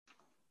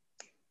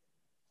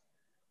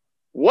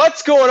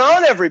What's going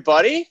on,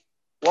 everybody?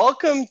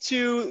 Welcome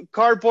to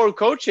Cardboard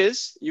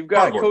Coaches. You've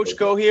got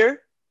CoachKoe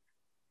here.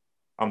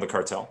 I'm the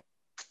cartel.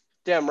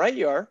 Damn right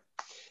you are.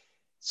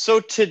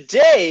 So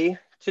today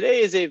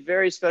is a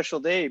very special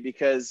day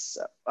because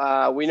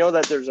we know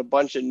that there's a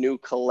bunch of new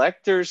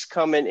collectors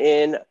coming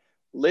in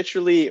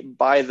literally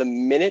by the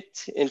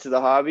minute into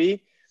the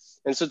hobby.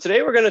 And so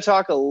today we're going to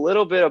talk a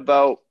little bit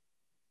about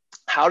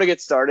how to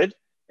get started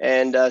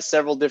and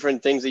several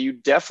different things that you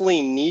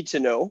definitely need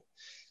to know.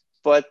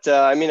 But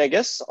I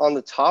guess on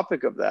the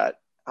topic of that,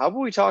 how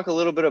about we talk a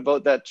little bit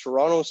about that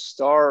Toronto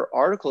Star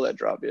article that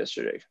dropped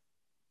yesterday?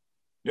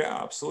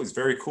 Yeah, absolutely. It's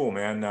very cool,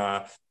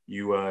 man.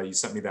 You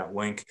sent me that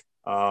link.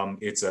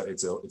 It's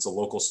a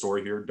local store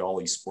here,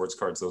 Dolly Sports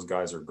Cards. Those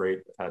guys are great.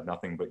 I've had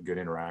nothing but good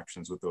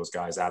interactions with those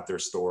guys at their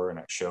store and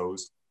at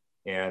shows.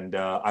 And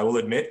I will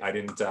admit, I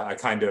didn't. I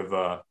kind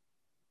of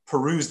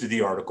perused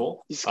the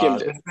article. You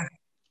skimmed it.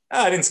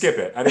 I didn't skip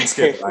it.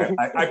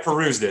 I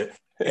perused it.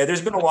 And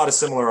there's been a lot of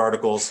similar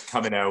articles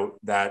coming out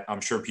that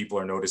I'm sure people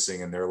are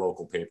noticing in their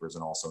local papers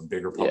and also in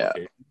bigger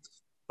publications. Yeah.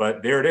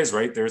 But there it is,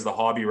 right? There's the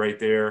hobby right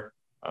there.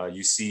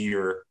 You see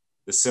the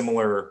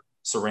similar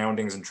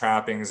surroundings and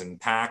trappings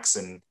and packs,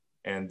 and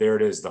there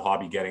it is, the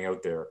hobby getting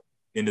out there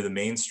into the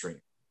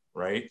mainstream,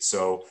 right?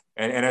 So,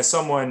 and as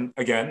someone,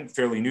 again,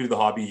 fairly new to the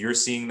hobby, you're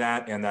seeing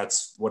that, and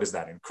what is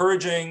that,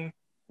 encouraging?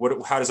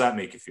 How does that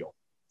make you feel?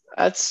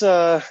 That's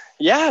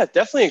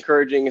definitely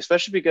encouraging,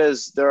 especially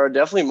because there are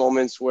definitely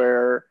moments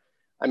where,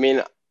 I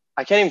can't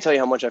even tell you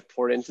how much I've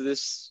poured into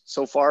this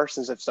so far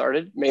since I've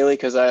started, mainly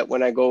because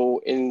when I go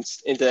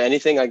into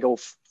anything, I go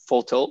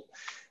full tilt.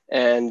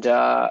 And,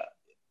 I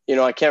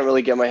can't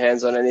really get my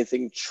hands on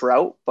anything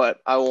trout, but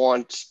I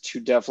want to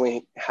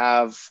definitely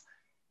have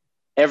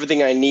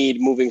everything I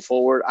need moving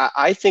forward.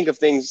 I think of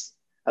things,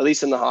 at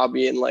least in the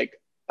hobby, in like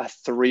a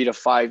 3 to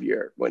 5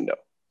 year window.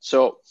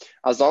 So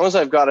as long as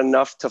I've got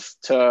enough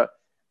to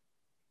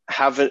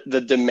have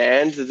the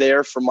demand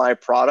there for my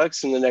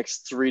products in the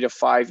next 3 to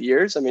 5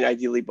 years,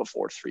 ideally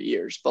before 3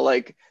 years, but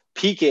like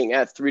peaking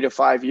at 3 to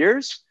 5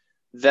 years,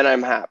 then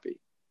I'm happy,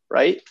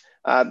 right?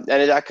 And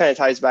that kind of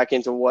ties back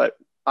into what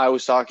I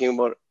was talking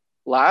about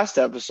last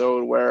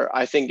episode, where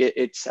I think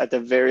it's at the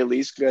very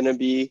least going to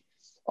be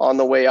on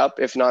the way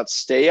up, if not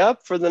stay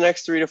up for the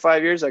next 3 to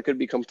 5 years. I could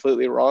be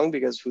completely wrong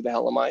because who the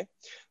hell am I?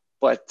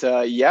 But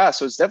so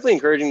it's definitely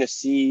encouraging to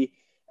see.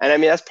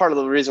 And that's part of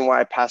the reason why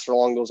I passed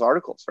along those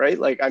articles, right?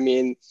 Like,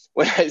 when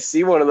I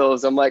see one of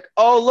those, I'm like,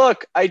 oh,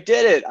 look, I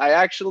did it.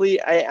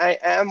 I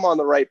am on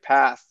the right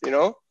path,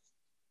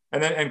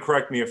 And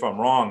correct me if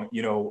I'm wrong,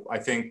 I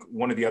think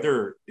one of the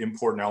other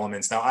important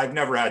elements, now I've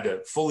never had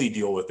to fully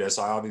deal with this.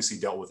 I obviously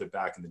dealt with it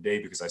back in the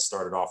day because I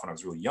started off when I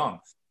was really young.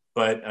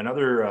 But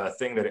another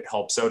thing that it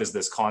helps out is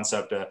this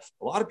concept. A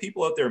lot of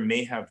people out there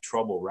may have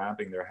trouble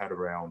wrapping their head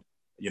around,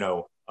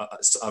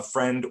 a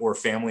friend or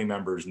family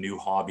member's new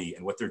hobby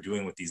and what they're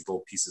doing with these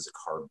little pieces of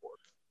cardboard.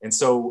 And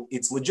so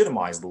it's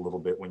legitimized a little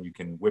bit when you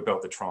can whip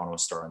out the Toronto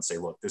Star and say,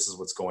 look, this is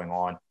what's going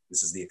on.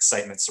 This is the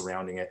excitement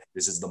surrounding it.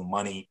 This is the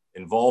money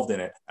involved in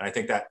it. And I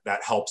think that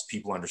helps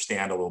people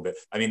understand a little bit.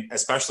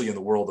 Especially in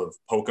the world of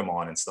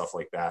Pokemon and stuff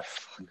like that,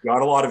 you've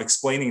got a lot of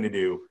explaining to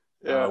do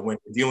when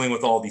you're dealing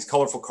with all these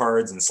colorful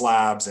cards and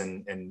slabs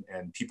and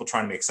people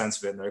trying to make sense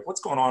of it. And they're like, what's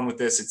going on with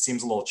this? It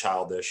seems a little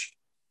childish.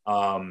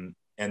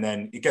 And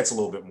then it gets a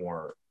little bit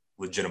more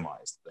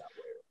legitimized that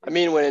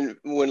way.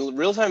 When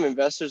real-time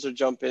investors are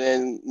jumping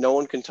in, no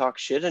one can talk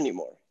shit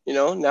anymore.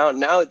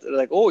 Now they're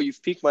like, oh,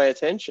 you've piqued my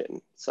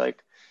attention. It's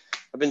like,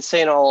 I've been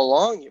saying all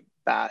along, you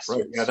bastards.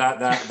 Right. Yeah.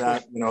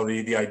 That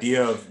the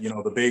idea of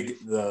the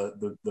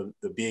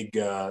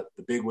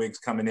big wigs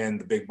coming in,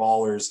 the big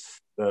ballers,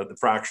 the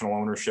fractional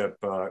ownership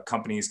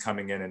companies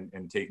coming in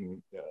and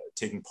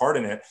taking part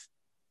in it.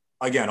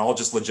 Again, all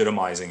just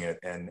legitimizing it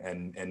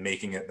and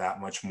making it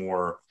that much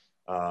more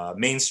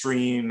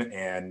mainstream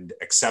and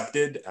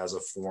accepted as a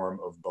form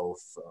of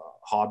both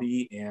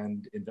hobby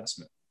and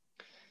investment.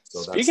 So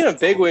Speaking of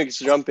bigwigs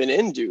jumping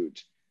in, dude,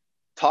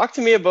 talk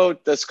to me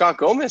about the Scott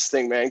Gomez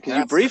thing, man, because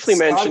you briefly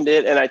mentioned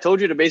it, and I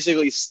told you to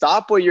basically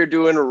stop what you're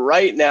doing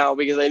right now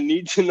because I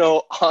need to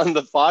know on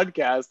the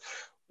podcast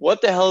what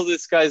the hell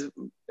this guy's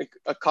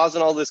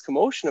causing all this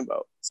commotion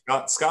about.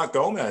 Scott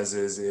Gomez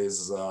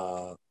is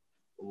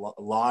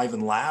live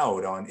and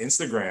loud on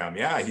Instagram.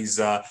 Yeah, he's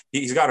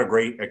got a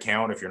great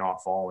account. If you're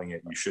not following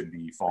it, you should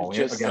be following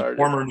it. Again, started.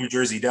 Former New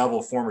Jersey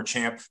Devil, former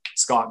champ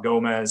Scott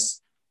Gomez,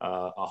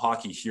 a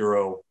hockey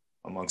hero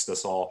amongst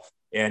us all.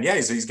 And yeah,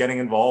 he's getting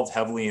involved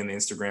heavily in the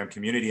Instagram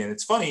community. And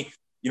it's funny,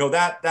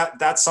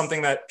 that's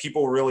something that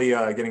people were really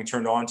getting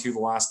turned on to the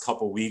last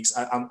couple of weeks.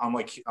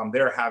 I'm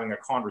there having a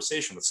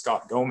conversation with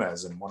Scott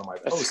Gomez in one of my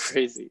posts. That's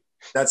crazy.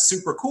 That's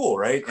super cool,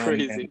 right?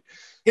 Crazy. And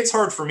it's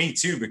hard for me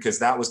too, because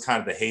that was kind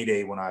of the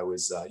heyday when I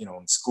was,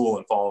 in school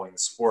and following the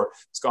sport.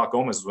 Scott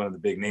Gomez was one of the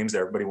big names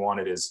there. Everybody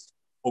wanted his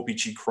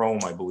OPC Chrome,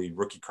 I believe,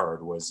 rookie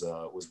card was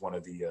one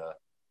of the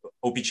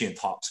OPC and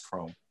Topps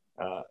Chrome.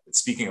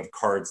 Speaking of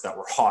cards that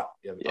were hot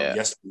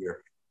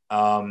yesteryear,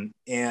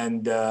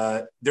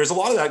 There's a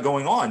lot of that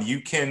going on.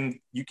 You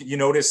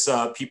notice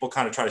people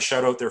kind of try to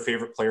shout out their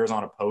favorite players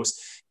on a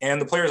post,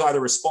 and the players either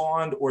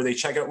respond or they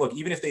check out. Look,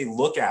 even if they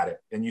look at it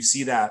and you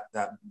see that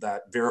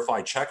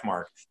verified check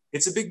mark,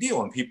 it's a big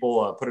deal, and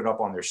people put it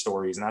up on their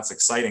stories, and that's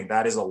exciting.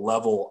 That is a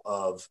level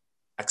of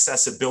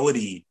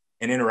accessibility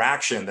and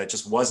interaction that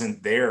just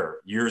wasn't there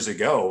years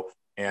ago,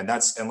 and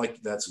that's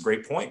a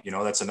great point.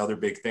 That's another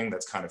big thing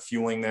that's kind of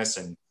fueling this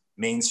and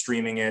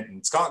mainstreaming it.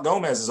 And Scott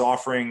Gomez is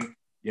offering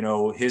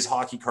his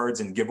hockey cards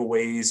and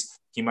giveaways.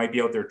 He might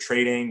be out there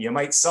trading. You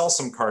might sell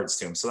some cards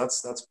to him. So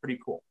that's pretty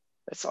cool.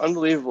 That's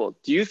unbelievable.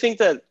 Do you think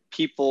that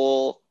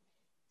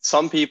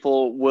some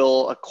people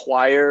will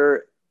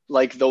acquire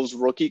like those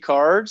rookie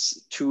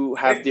cards to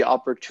have the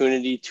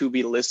opportunity to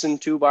be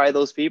listened to by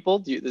those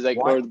people?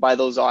 Or by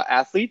those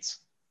athletes?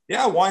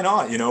 Yeah, why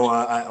not?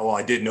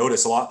 I did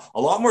notice a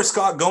lot more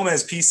Scott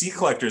Gomez PC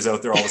collectors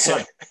out there all of a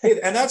sudden.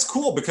 And that's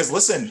cool because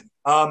listen,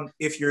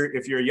 if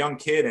you're a young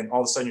kid and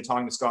all of a sudden you're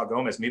talking to Scott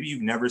Gomez, maybe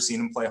you've never seen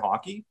him play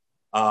hockey.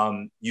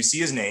 You see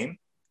his name,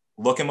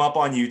 look him up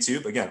on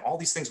YouTube. Again, all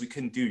these things we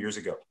couldn't do years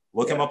ago.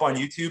 Look him up on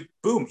YouTube.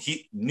 Boom,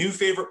 new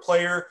favorite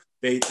player.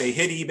 They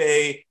hit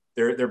eBay.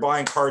 They're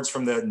buying cards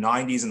from the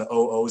 90s and the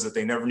 00s that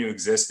they never knew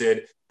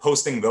existed,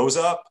 posting those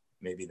up.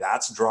 Maybe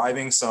that's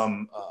driving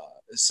some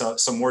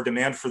more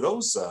demand for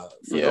those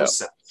those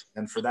sets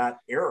and for that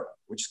era,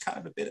 which is kind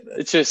of a bit of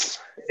it's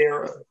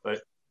era,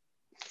 but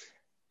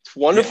it's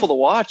wonderful to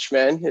watch,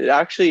 man. It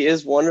actually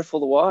is wonderful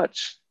to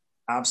watch.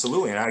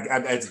 Absolutely. And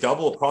it's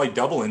probably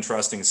double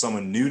interesting.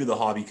 Someone new to the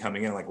hobby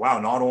coming in, like, wow,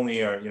 not only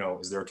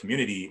is there a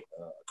community,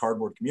 a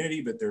cardboard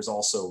community, but there's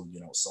also,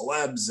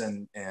 celebs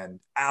and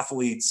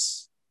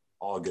athletes,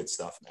 all good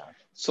stuff, man.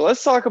 So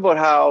let's talk about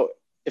how,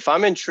 if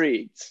I'm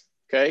intrigued,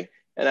 okay,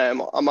 and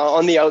I'm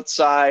on the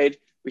outside.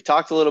 We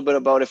talked a little bit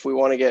about if we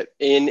want to get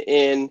in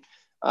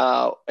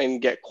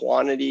and get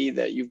quantity,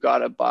 that you've got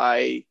to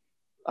buy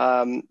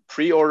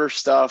pre-order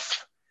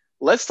stuff.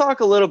 Let's talk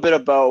a little bit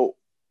about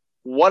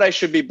what I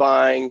should be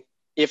buying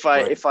if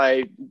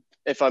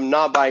I'm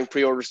not buying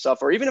pre-order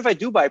stuff, or even if I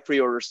do buy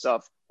pre-order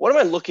stuff. What am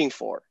I looking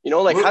for?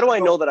 How do I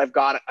know that I've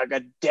got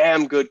a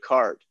damn good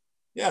card?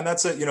 Yeah, and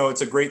that's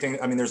it's a great thing.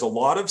 I mean, there's a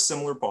lot of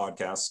similar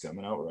podcasts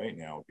coming out right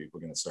now. People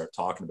are going to start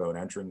talking about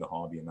entering the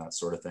hobby and that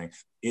sort of thing.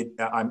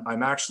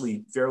 I'm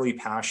actually fairly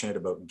passionate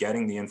about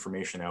getting the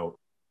information out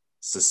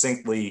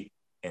succinctly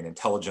and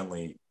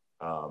intelligently,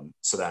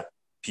 so that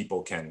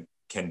people can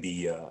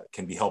be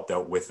helped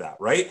out with that,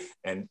 right?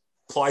 And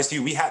applies to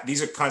you.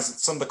 These are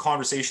some of the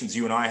conversations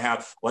you and I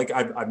have. Like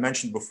I've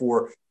mentioned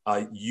before,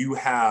 you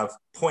have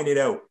pointed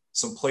out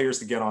some players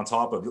to get on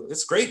top of.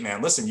 It's great,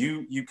 man. Listen,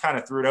 you kind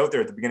of threw it out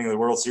there at the beginning of the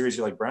World Series.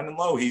 You're like, Brendan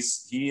Lowe,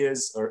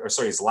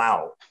 it's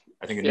Lau.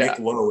 I think Nick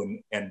Lowe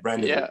and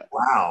Brendan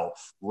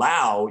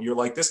Lau. You're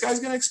like, this guy's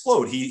going to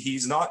explode.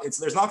 There's not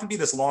going to be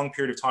this long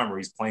period of time where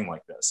he's playing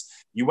like this.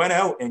 You went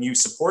out and you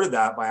supported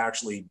that by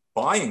actually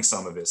buying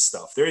some of his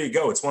stuff. There you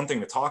go. It's one thing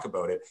to talk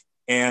about it,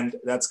 and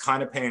that's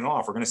kind of paying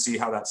off. We're going to see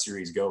how that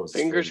series goes.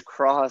 Fingers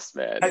crossed,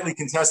 man. Tightly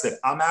contested.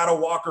 I'm out of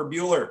Walker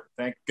Buehler.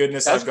 Thank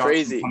goodness I've got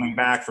him coming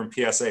back from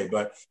PSA.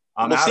 But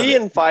we'll see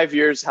in 5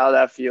 years how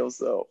that feels,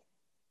 though.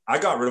 I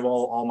got rid of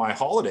all my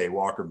holiday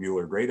Walker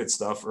Buehler graded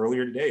stuff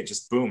earlier today.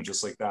 Just boom,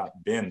 just like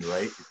that, binned,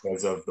 right?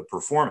 Because of the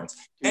performance.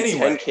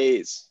 Anyway,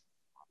 10Ks.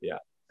 Yeah,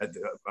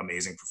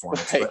 amazing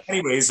performance. Right. But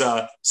anyways,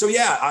 so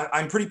yeah,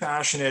 I'm pretty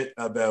passionate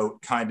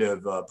about kind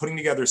of putting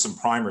together some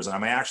primers, and I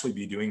might actually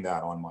be doing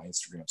that on my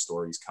Instagram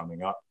stories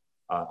coming up.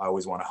 I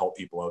always want to help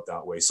people out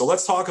that way. So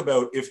let's talk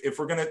about if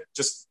we're going to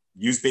just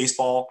use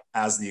baseball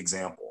as the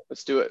example.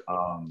 Let's do it.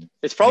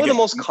 It's probably the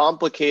most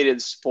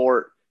complicated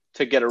sport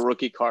to get a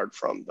rookie card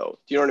from, though.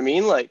 Do you know what I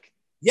mean? Like,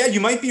 yeah,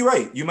 you might be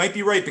right. You might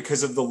be right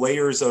because of the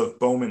layers of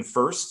Bowman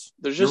first.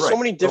 There's just so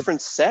many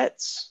different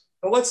sets.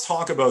 So let's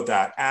talk about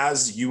that.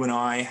 As you and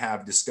I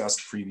have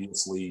discussed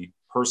previously,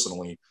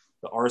 personally,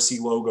 the RC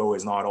logo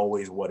is not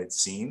always what it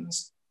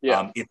seems.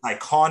 Yeah. It's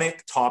iconic.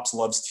 Topps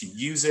loves to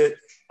use it.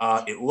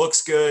 It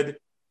looks good.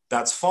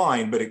 That's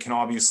fine, but it can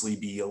obviously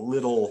be a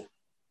little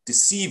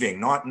deceiving,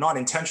 not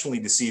intentionally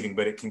deceiving,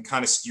 but it can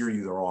kind of steer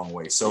you the wrong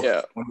way. So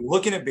when you're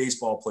looking at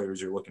baseball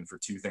players, you're looking for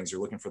two things.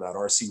 You're looking for that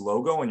RC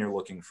logo, and you're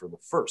looking for the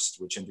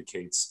first, which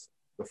indicates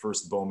the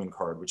first Bowman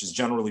card, which is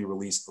generally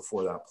released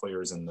before that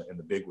player's in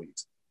the big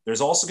leagues.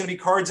 There's also going to be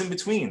cards in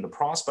between, the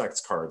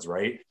prospects cards,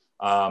 right?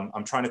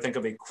 I'm trying to think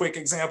of a quick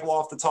example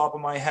off the top of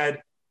my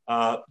head.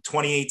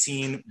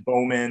 2018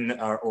 Bowman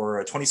or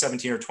a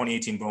 2017 or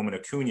 2018 Bowman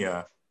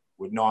Acuna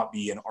would not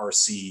be an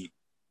RC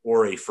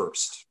or a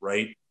first,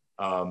 right?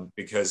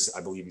 Because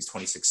I believe he's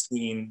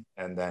 2016,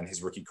 and then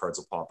his rookie cards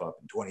will pop up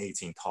in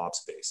 2018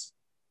 Topps base.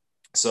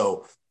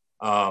 So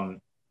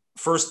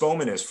first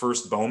Bowman is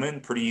first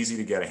Bowman, pretty easy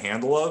to get a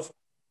handle of.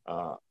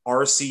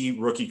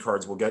 RC rookie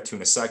cards we'll get to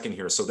in a second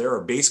here. So there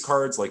are base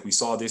cards like we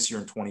saw this year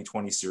in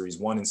 2020 Series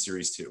 1 and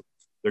Series 2.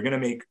 They're going to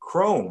make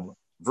Chrome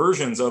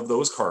versions of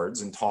those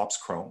cards in Topps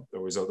Chrome.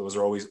 Those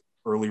are always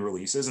early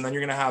releases. And then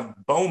you're going to have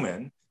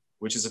Bowman,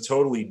 which is a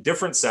totally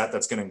different set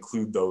that's going to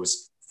include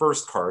those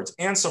first cards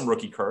and some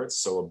rookie cards.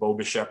 So a Bo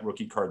Bichette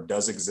rookie card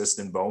does exist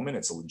in Bowman.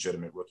 It's a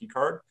legitimate rookie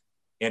card.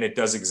 And it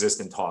does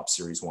exist in Top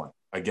Series 1.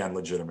 Again,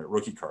 legitimate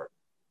rookie card.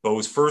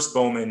 Bo's first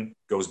Bowman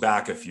goes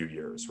back a few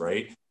years,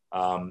 right?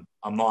 I'm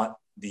not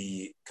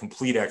the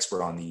complete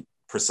expert on the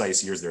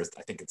precise years there.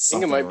 I think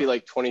it might be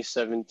like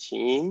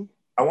 2017.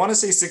 I want to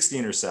say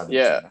 16 or 17.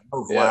 Yeah.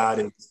 Vlad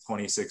is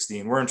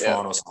 2016. We're in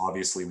Toronto, so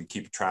obviously we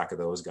keep track of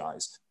those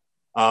guys.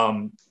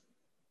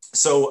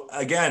 So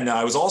again,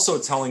 I was also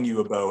telling you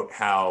about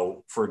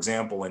how, for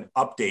example, in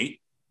Update,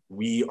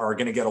 we are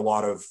going to get a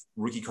lot of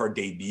rookie card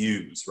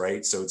debuts,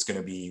 right? So it's going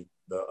to be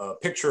a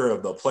picture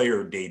of the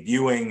player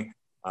debuting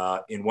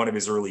in one of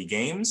his early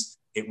games.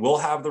 It will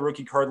have the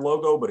rookie card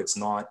logo, but it's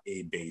not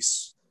a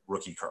base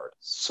rookie card.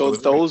 So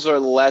those are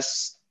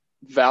less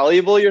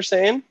valuable, you're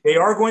saying? They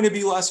are going to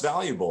be less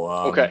valuable.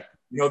 Okay.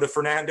 You know, the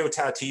Fernando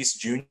Tatis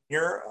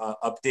Jr.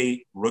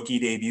 Update rookie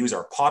debuts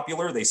are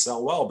popular. They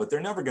sell well, but they're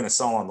never going to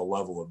sell on the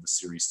level of the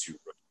Series 2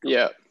 rookie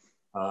card.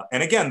 Yeah.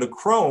 And again, the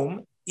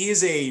Chrome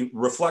is a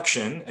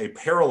reflection, a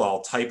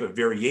parallel type of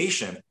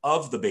variation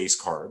of the base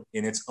card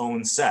in its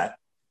own set.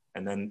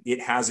 And then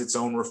it has its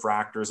own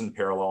refractors and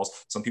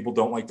parallels. Some people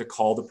don't like to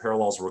call the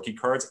parallels rookie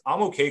cards.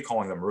 I'm okay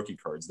calling them rookie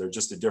cards. They're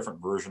just a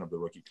different version of the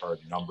rookie card,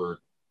 numbered,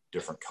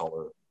 different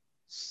color.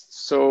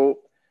 So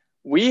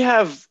we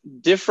have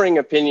differing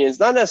opinions,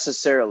 not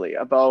necessarily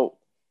about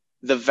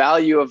the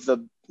value of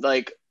the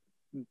like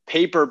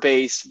paper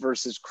base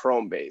versus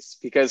chrome base,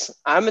 because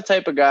I'm a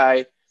type of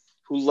guy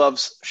who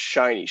loves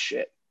shiny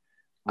shit.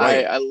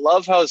 Right. I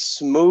love how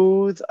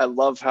smooth, I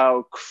love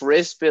how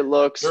crisp it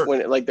looks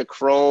when it, like the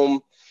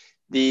chrome,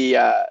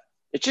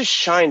 it just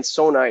shines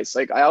so nice.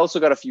 Like I also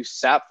got a few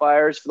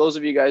sapphires. For those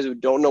of you guys who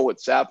don't know what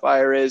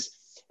sapphire is,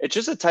 it's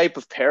just a type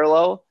of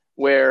parallel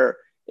where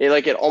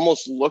it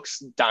almost looks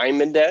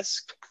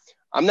diamond-esque.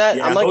 I'm like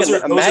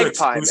a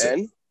magpie,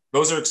 man.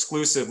 Those are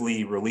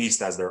exclusively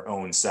released as their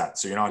own set.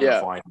 So you're not going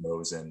to find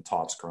those in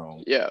Topps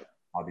Chrome. Yeah.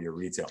 Hobby or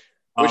retail.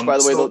 Which, by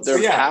the way,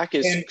 their pack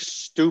is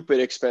stupid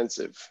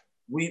expensive.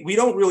 We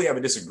don't really have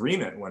a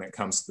disagreement when it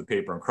comes to the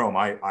paper and chrome.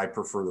 I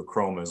prefer the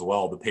chrome as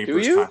well. The paper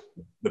is kind of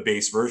the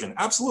base version.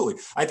 Absolutely.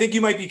 I think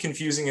you might be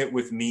confusing it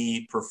with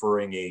me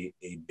preferring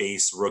a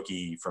base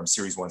rookie from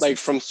Series 1. Like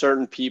from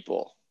certain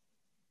people.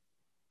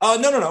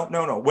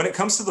 No. When it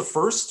comes to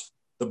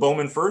the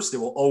Bowman first, it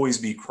will always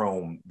be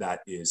chrome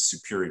that is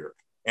superior.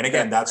 And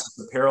again, that's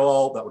the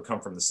parallel that would come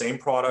from the same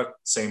product,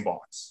 same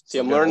box. See,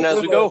 I'm learning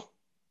as we go.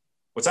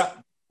 What's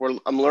that?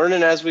 I'm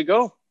learning as we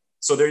go.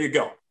 So there you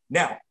go.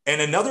 Now,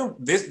 and another,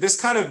 this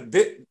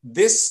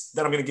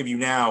that I'm going to give you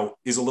now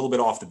is a little bit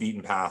off the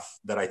beaten path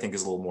that I think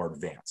is a little more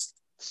advanced.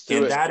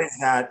 That is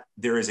that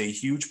there is a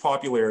huge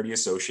popularity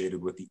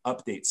associated with the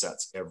update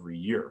sets every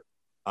year.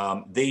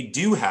 They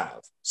do have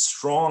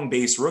strong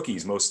base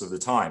rookies most of the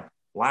time.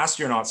 Last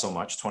year, not so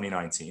much,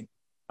 2019.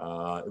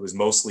 It was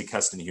mostly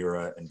Keston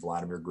Hiura and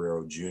Vladimir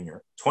Guerrero Jr.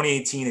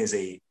 2018 is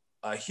a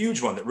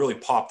huge one that really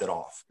popped it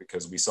off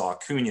because we saw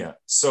Acuna,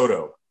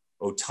 Soto,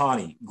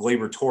 Ohtani,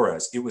 Gleyber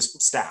Torres. It was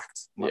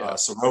stacked.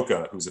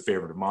 Soroka, who's a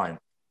favorite of mine.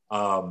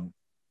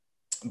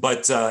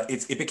 But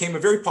it became a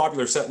very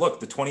popular set. Look,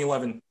 the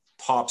 2011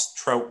 Topps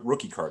Trout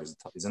rookie card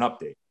is an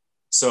update.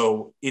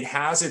 So it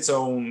has its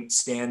own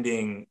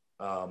standing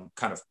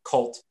kind of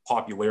cult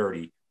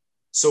popularity.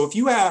 So if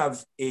you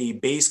have a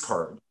base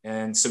card,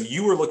 and so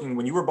you were looking,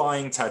 when you were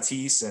buying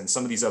Tatis and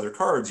some of these other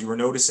cards, you were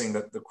noticing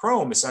that the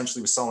Chrome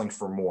essentially was selling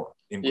for more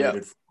in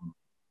graded form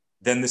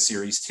than the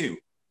Series 2.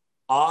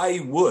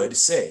 I would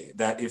say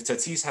that if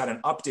Tatis had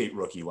an update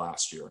rookie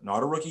last year,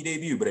 not a rookie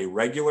debut, but a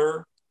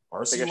regular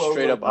RC like logo,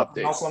 straight up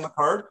update also on the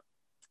card,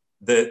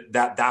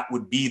 that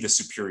would be the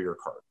superior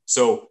card.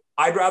 So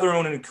I'd rather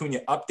own an Acuna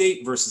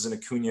update versus an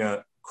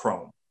Acuna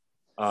Chrome,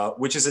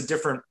 which is a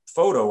different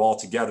photo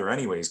altogether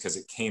anyways, because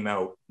it came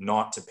out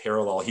not to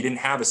parallel. He didn't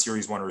have a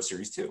Series 1 or a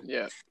Series 2.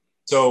 Yeah.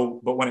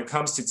 So, but when it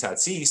comes to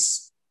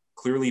Tatis,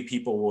 clearly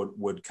people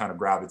would kind of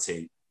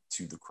gravitate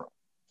to the Chrome.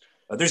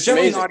 There's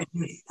generally not a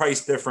huge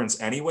price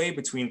difference anyway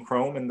between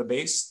Chrome and the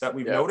base that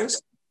we've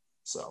noticed.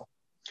 So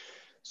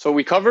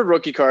we covered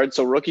rookie cards.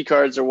 So rookie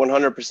cards are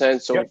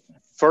 100%. So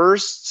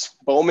first,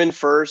 Bowman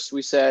first,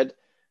 we said.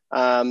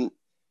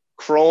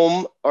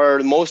 Chrome are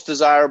the most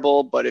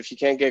desirable, but if you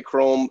can't get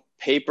Chrome,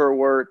 paper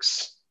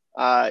works.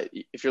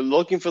 If you're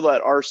looking for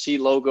that RC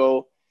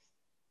logo,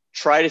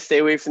 try to stay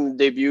away from the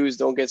debuts.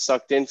 Don't get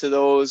sucked into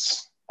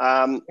those.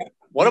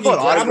 What about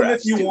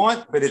autographs? If you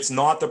want, but it's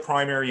not the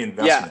primary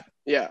investment.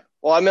 Yeah.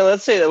 Well, I mean,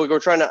 let's say that we're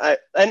trying to,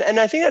 and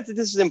I think that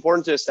this is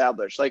important to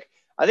establish. Like,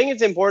 I think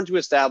it's important to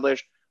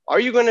establish, are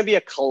you going to be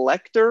a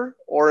collector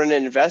or an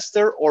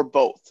investor or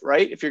both,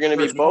 right? If you're going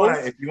to be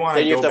both,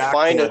 then you have to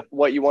find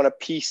what you want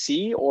to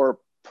PC or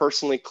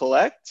personally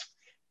collect.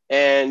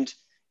 And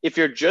if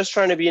you're just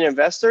trying to be an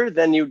investor,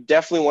 then you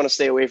definitely want to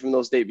stay away from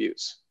those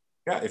debuts.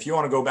 Yeah, if you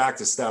want to go back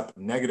to step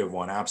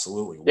 -1,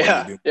 absolutely. What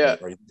are you doing?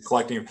 Are you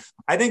collecting?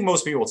 I think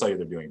most people will tell you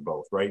they're doing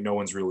both, right? No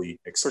one's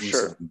really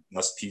exclusively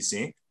just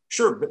PC.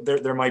 Sure, but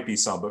there might be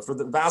some, but for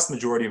the vast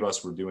majority of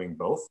us, we're doing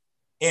both.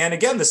 And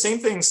again, the same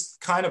things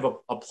kind of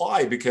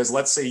apply, because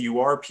let's say you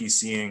are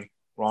PCing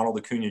Ronald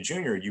Acuna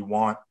Jr., you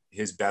want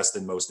his best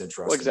and most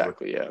interesting. Well,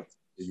 exactly, yeah.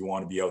 You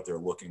want to be out there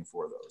looking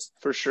for those.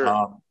 For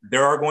sure.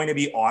 There are going to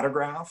be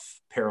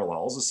autograph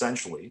parallels,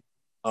 essentially,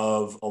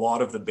 of a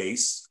lot of the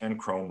base and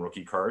chrome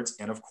rookie cards.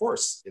 And of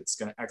course, it's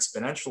going to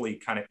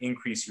exponentially kind of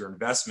increase your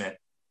investment.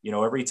 You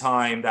know, every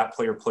time that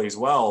player plays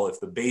well, if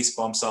the base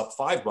bumps up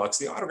 $5,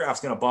 the autograph's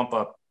going to bump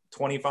up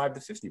 25 to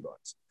 $50.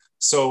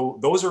 So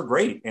those are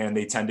great, and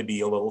they tend to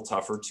be a little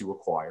tougher to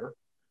acquire.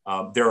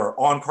 There are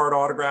on-card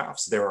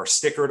autographs. There are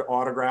stickered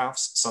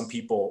autographs. Some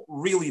people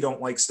really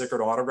don't like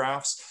stickered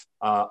autographs.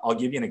 I'll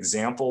give you an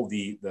example.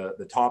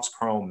 The Topps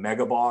Chrome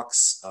Mega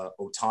Box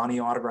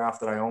Ohtani autograph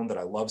that I own, that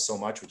I love so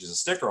much, which is a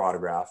sticker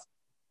autograph.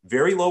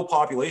 Very low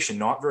population,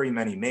 not very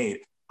many made.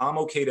 I'm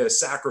okay to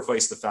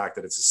sacrifice the fact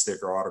that it's a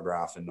sticker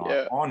autograph and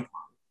not on-card.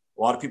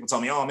 A lot of people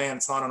tell me, oh man,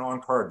 it's not an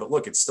on-card. But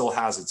look, it still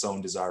has its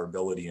own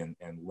desirability and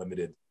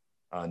limited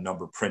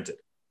number printed.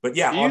 But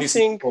yeah,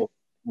 obviously people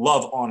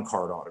love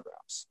on-card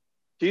autographs.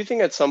 Do you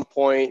think at some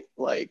point,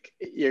 like,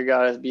 you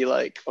gotta be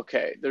like,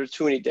 okay, there's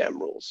too many damn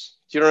rules?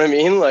 Do you know what I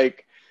mean?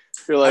 Like,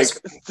 you're like,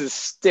 the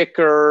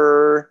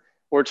sticker,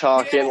 we're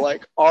talking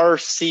like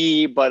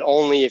RC, but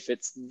only if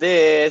it's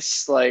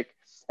this, like,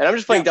 and I'm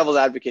just playing devil's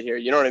advocate here.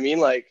 You know what I mean?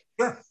 Like,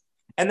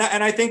 and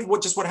I think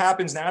what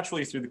happens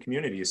naturally through the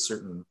community is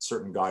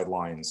certain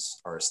guidelines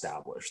are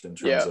established in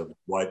terms of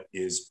what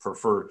is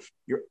preferred.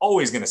 You're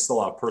always going to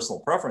still have personal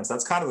preference.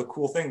 That's kind of the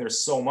cool thing.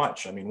 There's so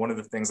much. I mean, one of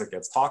the things that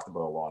gets talked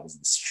about a lot is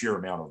the sheer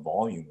amount of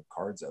volume of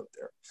cards out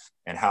there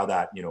and how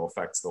that, you know,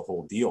 affects the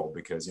whole deal.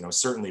 Because, you know,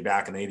 certainly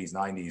back in the 80s,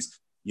 90s,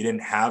 you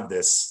didn't have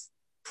this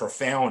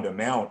profound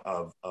amount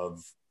of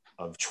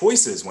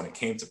choices when it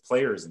came to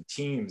players and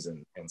teams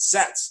and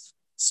sets.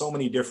 So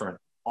many different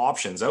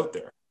options out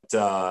there.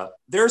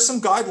 There are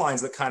some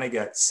guidelines that kind of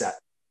get set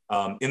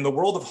in the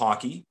world of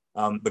hockey.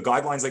 The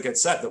guidelines that get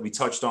set that we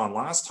touched on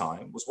last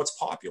time was what's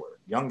popular.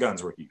 Young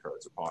Guns rookie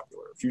cards are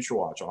popular. Future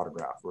Watch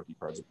autograph rookie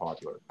cards are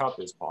popular. Cup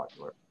is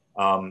popular.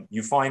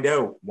 You find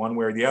out one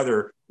way or the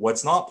other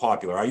what's not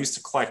popular. I used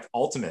to collect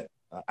Ultimate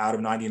out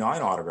of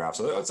 99 autographs.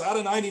 So it's out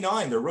of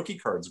 99. They're rookie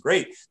cards.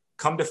 Great.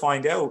 Come to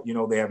find out, you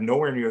know, they have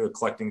nowhere near the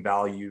collecting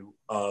value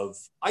of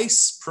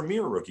Ice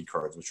Premier rookie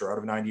cards, which are out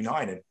of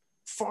 99 and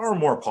far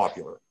more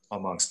popular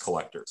amongst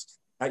collectors.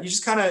 You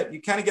just kind of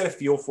get a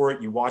feel for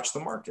it. You watch the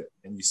market,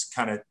 and you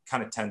kind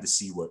of tend to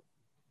see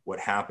what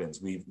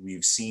happens.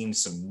 We've seen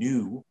some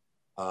new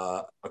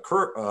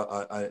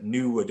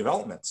new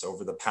developments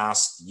over the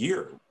past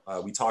year.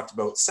 We talked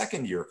about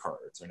second year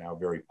cards are now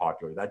very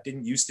popular. That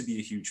didn't used to be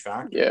a huge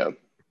factor. Yeah,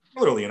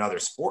 particularly in other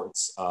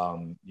sports.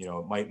 You know,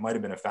 it might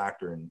have been a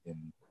factor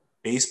in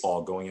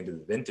baseball going into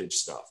the vintage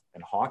stuff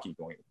and hockey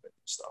going into the vintage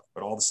stuff.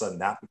 But all of a sudden,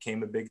 that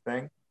became a big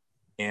thing.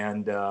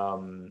 And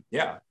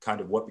kind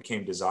of what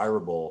became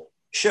desirable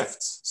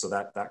shifts, so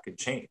that could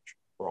change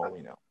for all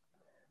we know.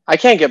 I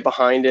can't get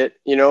behind it,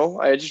 you know.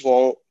 I just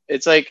won't.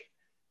 It's like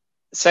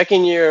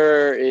second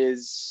year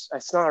it's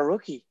not a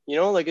rookie, you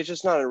know, like it's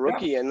just not a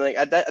rookie. And like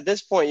at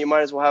this point, you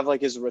might as well have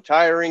like his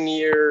retiring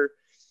year.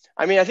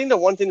 I mean, I think the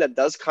one thing that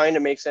does kind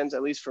of make sense,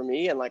 at least for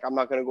me, and like I'm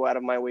not going to go out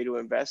of my way to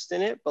invest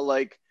in it, but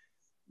like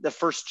the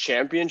first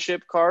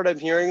championship card I'm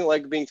hearing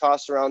like being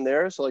tossed around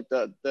there. So like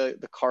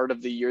the card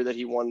of the year that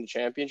he won the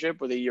championship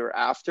or the year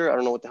after. I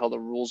don't know what the hell the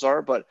rules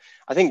are, but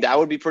I think that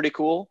would be pretty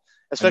cool,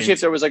 especially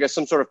if there was like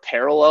some sort of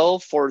parallel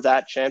for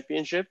that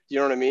championship. Do you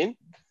know what I mean?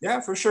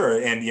 Yeah, for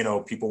sure. And, you know,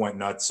 people went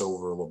nuts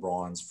over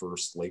LeBron's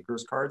first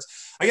Lakers cards.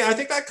 Again, I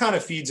think that kind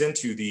of feeds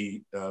into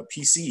the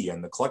PC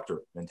and the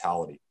collector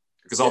mentality,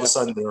 because all of a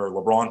sudden there are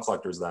LeBron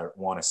collectors that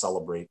want to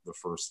celebrate the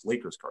first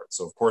Lakers card.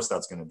 So of course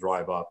that's going to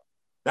drive up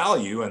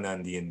value, and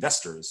then the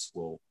investors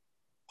will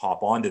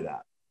hop onto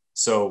that.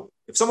 So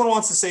if someone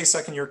wants to say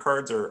second year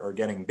cards are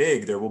getting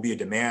big, there will be a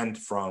demand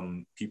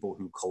from people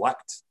who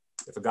collect.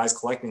 If a guy's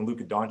collecting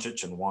Luka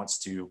Doncic and wants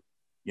to,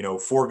 you know,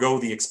 forego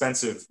the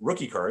expensive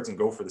rookie cards and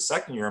go for the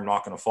second year, I'm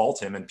not going to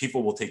fault him. And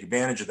people will take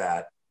advantage of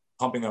that,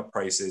 pumping up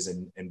prices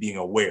and being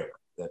aware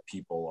that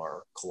people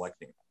are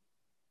collecting.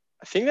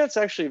 I think that's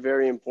actually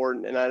very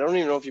important. And I don't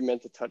even know if you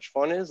meant to touch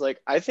upon is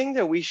like, I think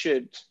that we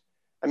should,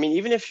 I mean,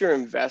 even if you're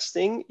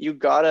investing, you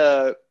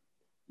gotta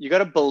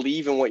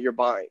believe in what you're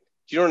buying.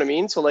 Do you know what I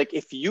mean? So like,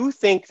 if you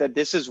think that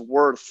this is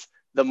worth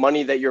the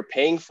money that you're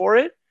paying for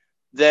it,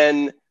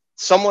 then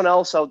someone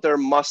else out there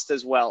must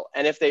as well.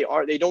 And if they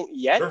don't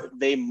yet,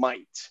 they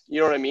might. You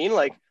know what I mean?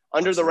 Like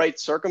under the right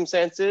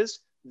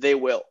circumstances, they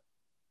will.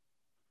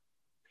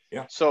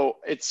 Yeah. So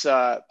it's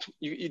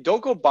you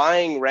don't go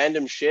buying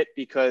random shit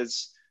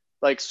because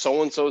like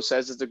so-and-so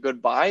says it's a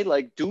good buy.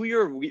 Like do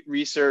your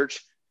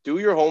research, do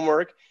your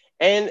homework,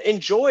 and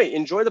enjoy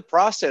the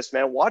process,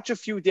 man. Watch a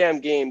few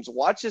damn games.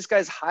 Watch this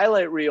guy's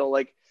highlight reel.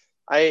 Like,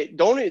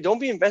 don't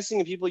be investing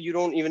in people you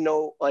don't even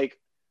know like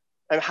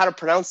how to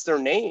pronounce their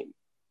name.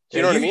 Do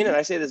you know what I mean? And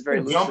I say this very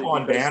loosely. Jump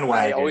on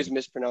bandwagon. I always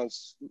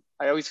mispronounce.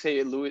 I always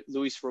say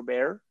Luis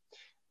Robert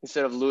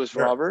instead of Louis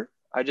Robert.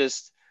 I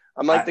just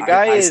I'm like, the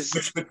guy I is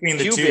switch between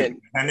the two,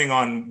 Cuban. depending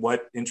on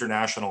what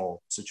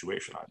international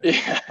situation I'm in.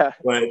 Yeah.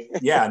 But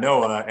yeah,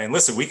 no, and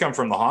listen, we come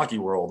from the hockey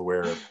world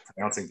where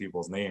pronouncing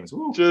people's names,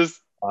 woo, Just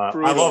I love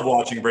brutal.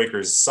 watching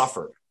breakers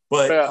suffer.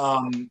 But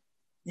Yeah.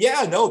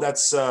 yeah, no,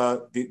 that's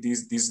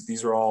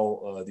these are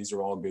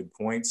all good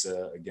points.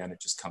 Again,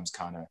 it just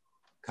kind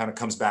of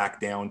comes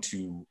back down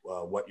to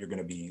what you're going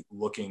to be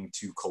looking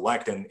to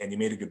collect. And you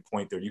made a good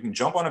point there. You can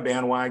jump on a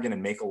bandwagon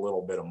and make a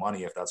little bit of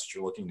money if that's what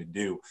you're looking to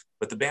do,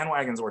 but the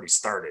bandwagon's already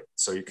started.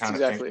 So you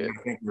kind of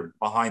think you're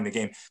behind the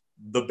game.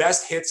 The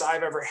best hits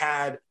I've ever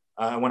had,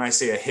 when I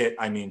say a hit,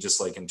 I mean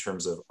just like in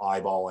terms of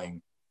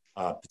eyeballing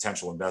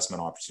potential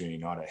investment opportunity,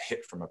 not a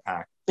hit from a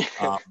pack,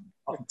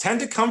 tend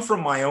to come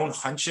from my own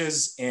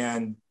hunches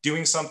and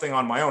doing something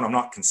on my own. I'm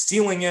not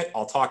concealing it.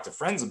 I'll talk to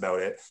friends about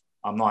it.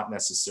 I'm not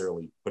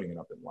necessarily putting it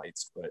up in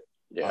lights, but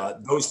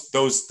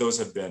those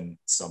have been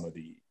some of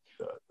the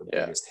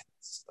biggest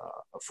hits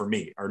for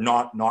me, are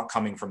not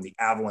coming from the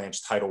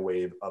avalanche tidal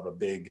wave of a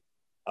big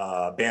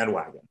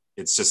bandwagon.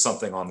 It's just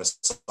something on the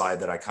side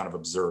that I kind of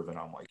observe, and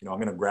I'm like, I'm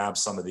going to grab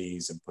some of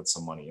these and put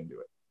some money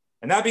into it.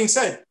 And that being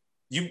said,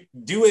 you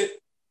do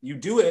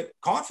it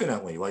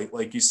confidently.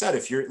 Like you said,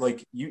 if you're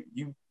like, you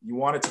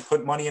wanted to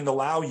put money into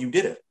Lau, you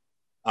did it.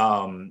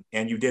 And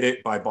you did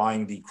it by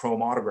buying the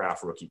Chrome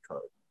Autograph rookie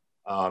card.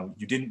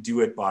 You didn't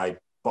do it by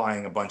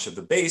buying a bunch of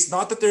the base.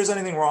 Not that there's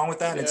anything wrong with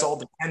that. Yeah. It's all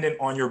dependent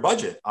on your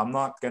budget. I'm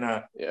not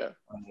gonna,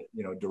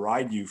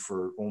 deride you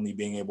for only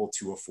being able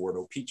to afford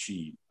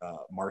O-Pee-Chee,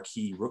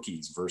 marquee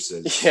rookies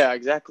versus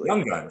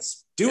young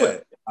guns. Do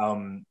it.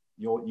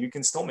 You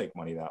can still make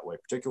money that way,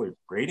 particularly if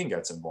grading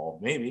gets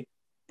involved, maybe.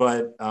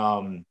 But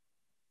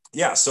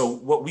so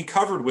what we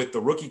covered with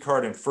the rookie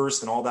card and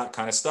first and all that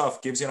kind of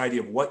stuff gives you an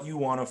idea of what you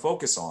want to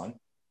focus on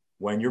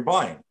when you're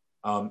buying.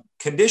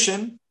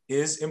 Condition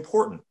is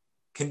important.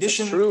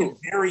 Condition can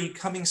vary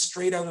coming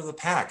straight out of the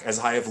pack, as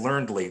I have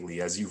learned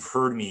lately, as you've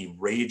heard me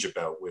rage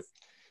about with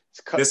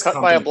this cut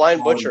by a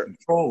blind butcher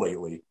control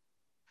lately,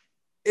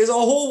 is a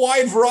whole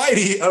wide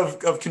variety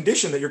of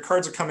condition that your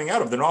cards are coming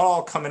out of. They're not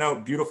all coming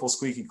out beautiful,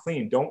 squeaky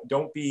clean.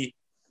 Don't be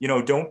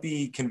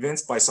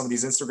convinced by some of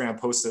these Instagram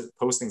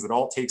postings that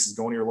all it takes is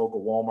going to your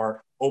local Walmart,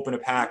 open a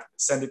pack,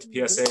 send it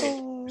to PSA,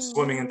 you're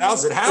swimming in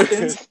thousands. It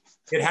happens.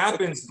 It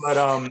happens,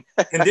 but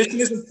condition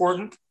is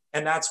important.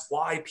 And that's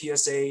why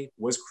PSA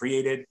was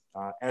created.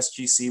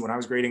 SGC, when I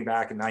was grading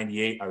back in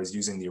 98, I was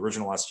using the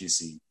original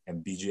SGC,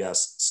 and BGS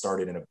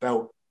started in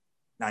about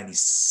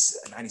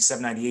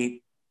 97,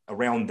 98,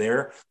 around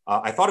there.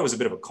 I thought it was a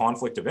bit of a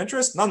conflict of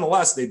interest.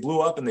 Nonetheless, they blew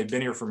up and they've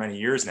been here for many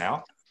years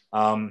now.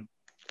 And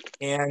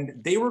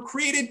they were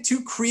created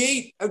to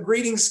create a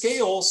grading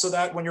scale so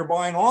that when you're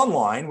buying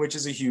online, which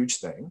is a huge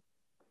thing,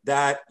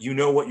 that you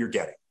know what you're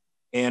getting.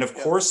 And of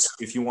course,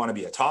 if you want to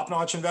be a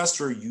top-notch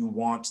investor, you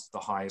want the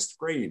highest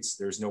grades.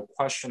 There's no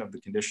question of the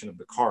condition of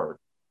the card.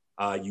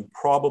 You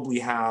probably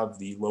have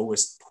the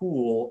lowest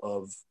pool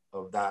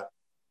of that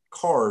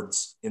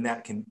cards in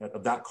that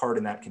card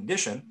in that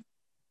condition,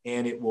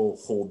 and it will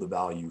hold the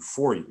value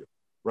for you,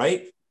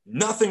 right?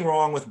 Nothing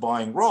wrong with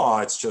buying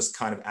raw. It's just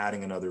kind of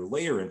adding another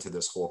layer into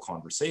this whole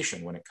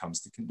conversation when it comes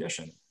to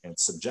condition and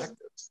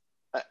subjective.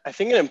 I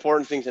think an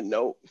important thing to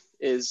note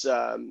is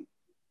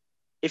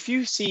if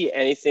you see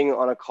anything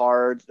on a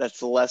card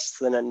that's less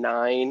than a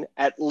 9,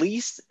 at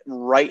least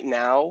right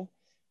now,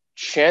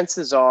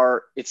 chances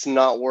are it's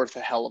not worth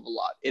a hell of a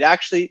lot. It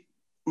actually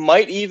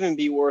might even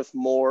be worth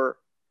more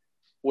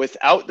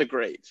without the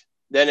grade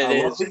than it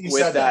is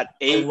with that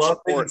 8 or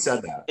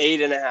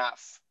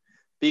 8.5.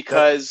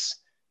 Because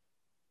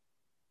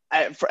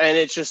and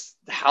it's just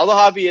how the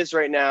hobby is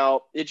right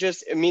now.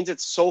 It means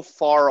it's so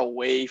far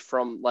away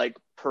from like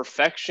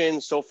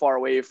perfection, so far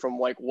away from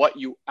like what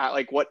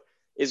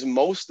is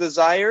most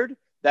desired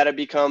that it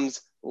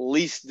becomes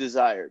least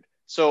desired.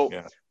 So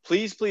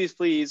please.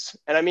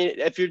 And I mean,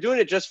 if you're doing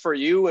it just for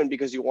you and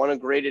because you want a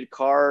graded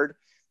card,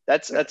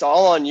 that's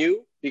all on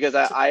you, because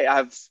I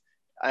have,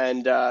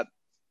 and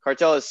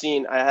Cartel has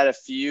seen, I had a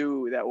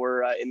few that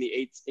were in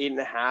the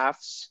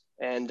 8.5s,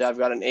 and I've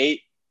got an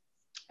 8,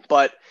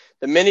 but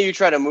the minute you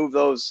try to move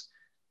those,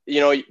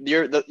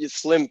 you're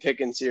slim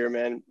pickings here,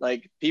 man.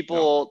 Like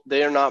people,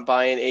 they're not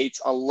buying 8s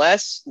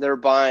unless they're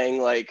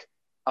buying like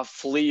a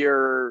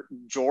Fleer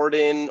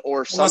Jordan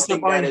or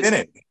something that is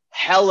vintage.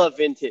 Hella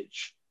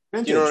vintage.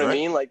 Do you know what I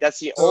mean? Like that's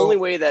the only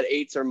way that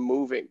 8s are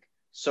moving.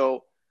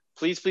 So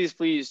please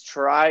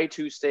try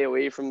to stay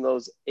away from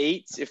those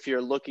 8s if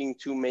you're looking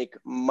to make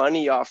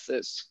money off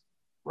this.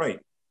 Right.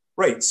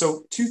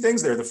 So two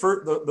things there.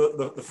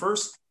 The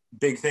first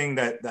big thing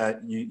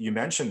that you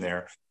mentioned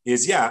there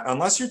is,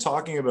 unless you're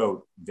talking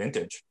about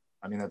vintage,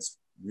 I mean, that's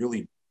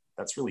really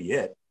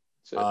it.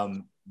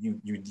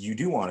 You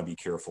do want to be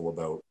careful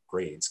about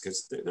grades,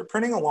 because they're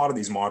printing a lot of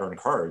these modern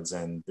cards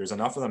and there's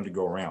enough of them to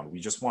go around. We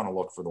just want to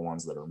look for the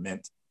ones that are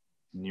mint,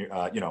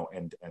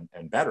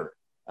 and better.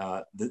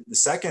 The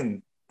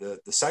second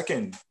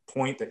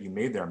point that you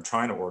made there, I'm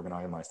trying to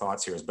organize my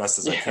thoughts here as best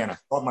as I can. I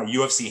thought my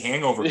UFC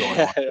hangover going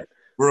on.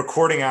 We're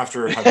recording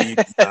after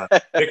Habib's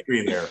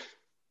victory there.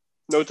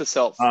 Note to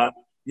self.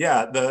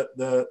 Yeah,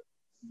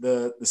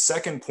 the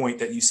second point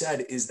that you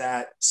said is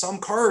that some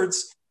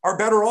cards are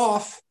better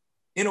off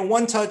in a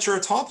one touch or a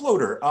top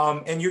loader,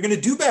 and you're going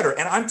to do better.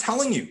 And I'm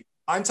telling you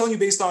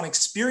based on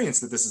experience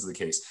that this is the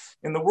case.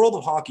 In the world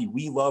of hockey,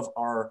 we love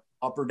our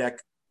Upper Deck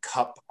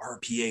Cup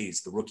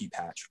RPAs, the rookie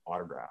patch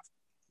autograph.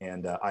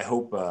 And I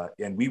hope,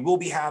 and we will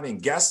be having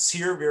guests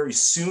here very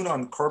soon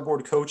on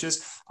Cardboard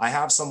Coaches. I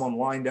have someone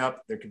lined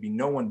up. There could be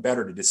no one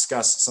better to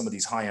discuss some of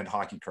these high-end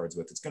hockey cards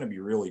with. It's going to be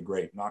really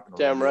great. Not going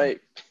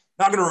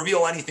to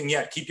reveal anything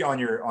yet. Keep you on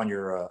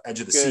your edge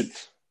of the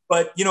seat.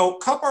 But,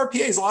 Cup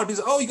RPAs, a lot of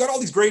people say, oh, you got all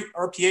these great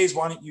RPAs.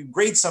 Why don't you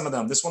grade some of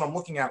them? This one I'm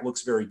looking at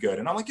looks very good.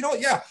 And I'm like, you know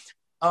what? Yeah.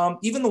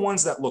 Even the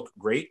ones that look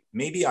great,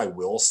 maybe I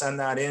will send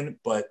that in,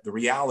 but the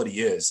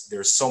reality is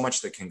there's so much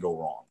that can go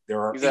wrong.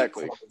 There are 8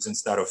 cards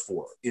instead of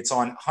 4. It's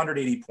on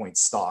 180 point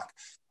stock.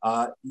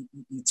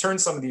 You turn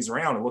some of these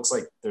around, it looks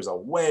like there's a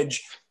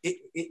wedge.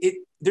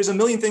 There's a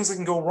million things that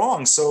can go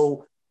wrong.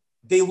 So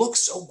they look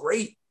so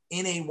great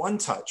in a one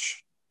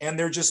touch and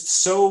they're just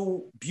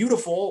so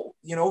beautiful.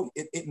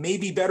 It may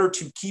be better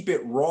to keep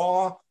it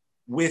raw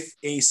with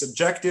a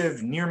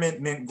subjective near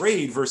mint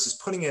grade versus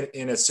putting it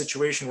in a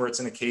situation where it's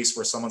in a case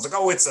where someone's like,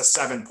 oh, it's a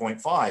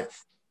 7.5.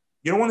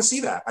 You don't want to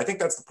see that. I think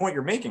that's the point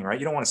you're making, right?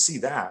 You don't want to see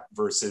that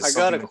versus. I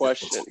got a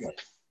question.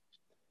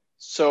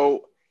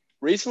 So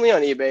recently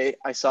on eBay,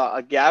 I saw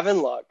a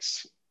Gavin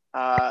Lux.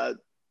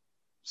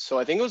 So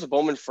I think it was a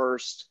Bowman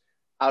first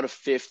out of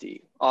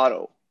 50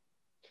 auto,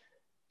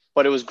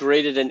 but it was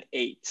graded an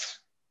 8.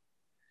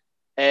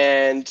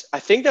 And I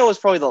think that was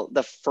probably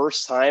the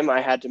first time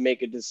I had to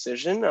make a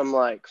decision. I'm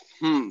like,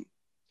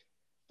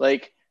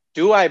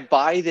 do I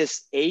buy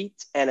this 8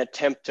 and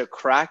attempt to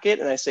crack it?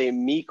 And I say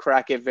me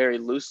crack it very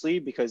loosely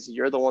because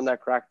you're the one that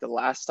cracked it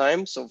last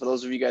time. So for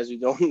those of you guys who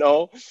don't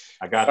know,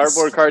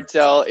 Cardboard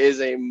Cartel is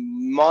a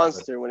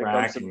monster when it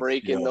comes to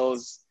breaking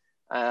those.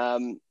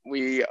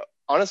 We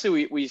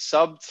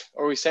subbed,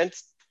 or we sent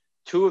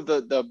 2 of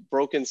the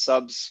broken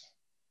subs,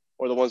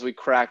 or the ones we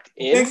cracked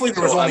in. Thankfully,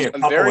 there was only a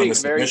couple. I'm very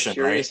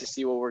curious to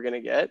see what we're going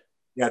to get.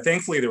 Yeah,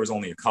 thankfully, there was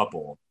only a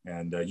couple.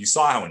 And you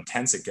saw how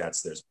intense it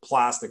gets. There's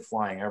plastic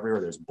flying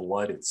everywhere. There's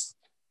blood. It's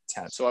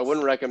intense. So I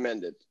wouldn't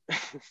recommend it.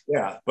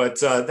 Yeah,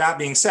 but that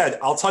being said,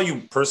 I'll tell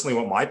you personally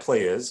what my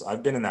play is.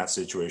 I've been in that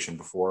situation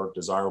before.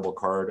 Desirable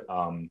card.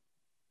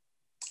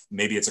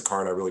 Maybe it's a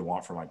card I really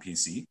want for my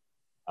PC.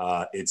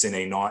 It's in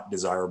a not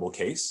desirable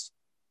case.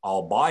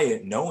 I'll buy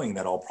it knowing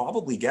that I'll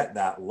probably get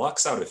that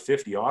Lux out of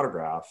 50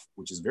 autograph,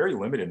 which is very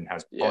limited and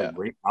has probably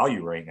great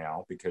value right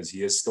now because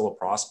he is still a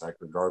prospect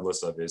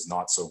regardless of his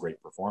not so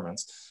great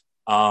performance.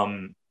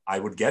 I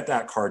would get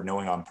that card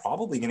knowing I'm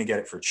probably going to get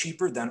it for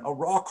cheaper than a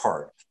raw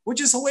card, which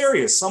is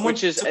hilarious. And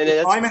that's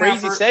a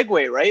crazy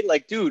segue, right?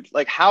 Like, dude,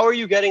 how are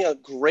you getting a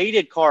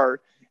graded card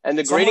and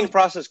the grading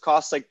process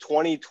costs like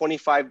 $20,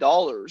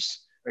 $25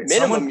 minimum?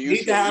 Someone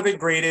paid to have it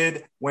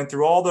graded, went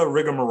through all the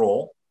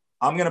rigmarole.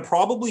 I'm going to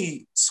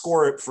probably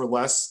score it for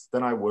less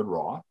than I would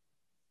raw.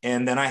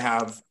 And then I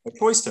have a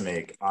choice to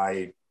make.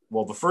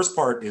 The first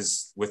part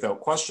is without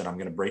question, I'm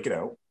going to break it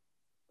out.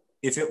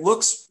 If it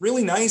looks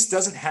really nice,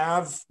 doesn't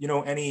have,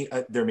 any,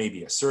 there may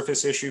be a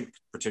surface issue,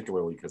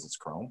 particularly because it's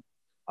chrome.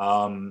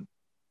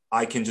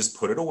 I can just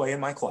put it away in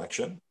my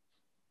collection.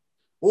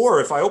 Or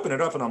if I open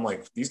it up and I'm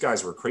like, these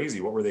guys were crazy.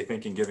 What were they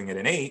thinking giving it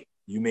an 8?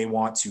 You may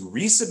want to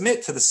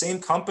resubmit to the same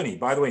company.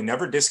 By the way,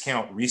 never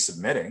discount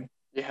resubmitting.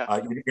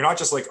 Yeah. You're not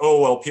just like,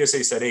 oh, well,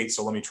 PSA said 8,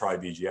 so let me try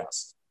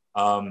BGS.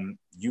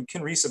 You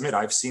can resubmit.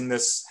 I've seen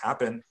this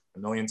happen a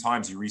million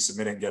times. You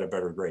resubmit it and get a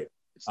better grade.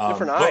 It's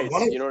different eyes.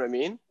 You know what I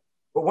mean?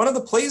 But one of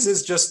the plays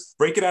is just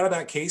break it out of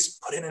that case,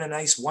 put it in a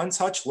nice one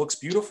touch, looks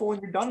beautiful,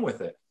 and you're done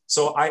with it.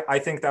 So I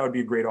think that would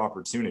be a great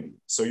opportunity.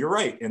 So you're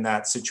right. In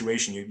that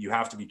situation, you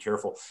have to be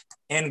careful.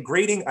 And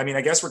grading,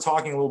 I guess we're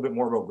talking a little bit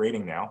more about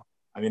grading now.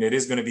 It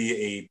is going to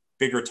be a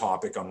bigger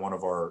topic on one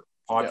of our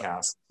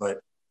podcasts, but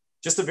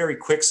just a very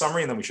quick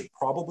summary, and then we should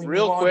probably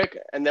move on. Quick,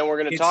 and then we're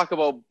going to talk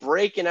about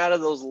breaking out of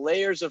those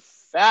layers of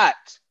fat.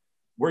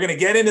 We're going to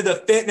get into the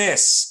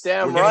fitness.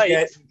 Damn we're right.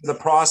 Get into the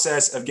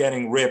process of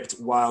getting ripped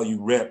while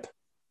you rip,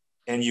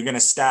 and you're going to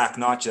stack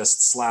not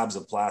just slabs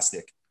of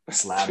plastic,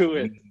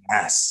 lean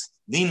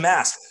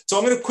mass. So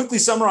I'm going to quickly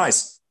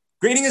summarize.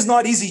 Grading is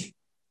not easy.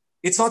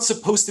 It's not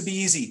supposed to be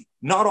easy.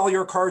 Not all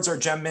your cards are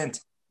gem mint.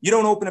 You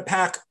don't open a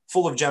pack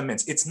full of gem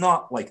mints. It's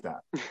not like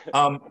that.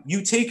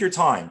 You take your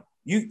time.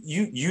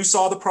 You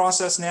saw the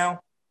process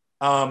now.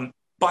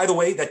 By the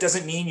way, that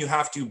doesn't mean you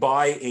have to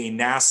buy a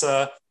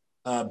NASA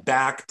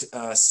backed,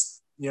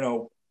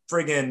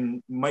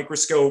 friggin'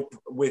 microscope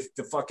with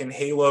the fucking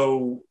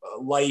halo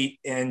light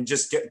and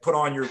just put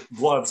on your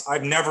gloves.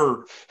 I've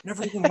never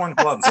even worn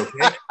gloves.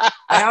 Okay,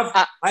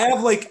 I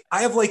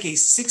have like a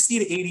 60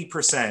 to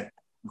 80%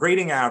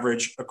 grading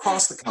average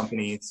across the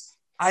companies.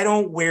 I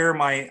don't wear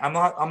I'm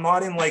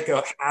not in like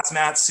a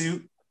hazmat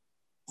suit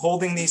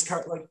holding these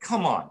cards. Like,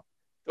 come on.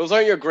 Those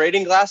aren't your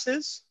grading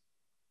glasses?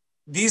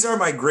 These are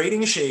my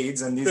grading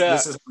shades, and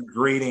this is my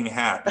grading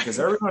hat because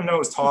everyone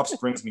knows Topps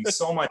brings me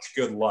so much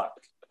good luck.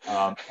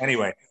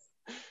 Anyway,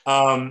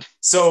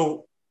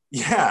 So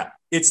yeah,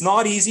 it's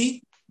not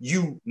easy.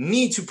 You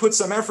need to put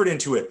some effort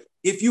into it.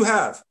 If you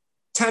have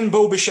 10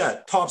 Bo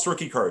Bichette Topps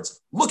rookie cards,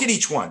 look at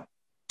each one.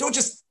 Don't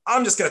just,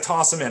 I'm just going to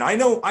toss them in. I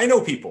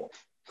know people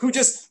who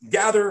just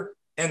gather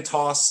and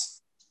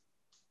toss.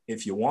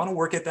 If you want to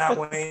work it that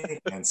way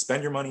and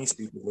spend your money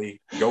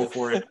stupidly, go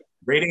for it.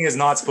 Grading is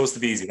not supposed to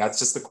be easy. That's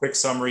just a quick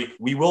summary.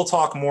 We will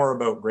talk more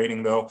about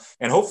grading though.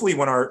 And hopefully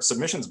when our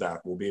submission's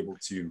back, we'll be able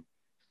to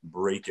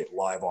break it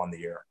live on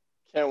the air.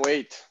 Can't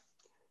wait.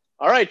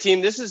 All right,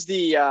 team. This is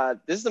the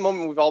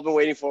moment we've all been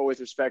waiting for with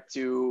respect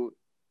to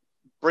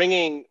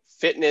bringing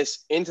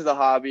fitness into the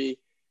hobby.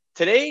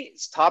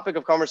 Today's topic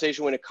of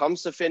conversation when it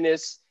comes to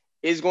fitness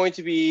is going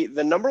to be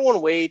the number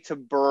one way to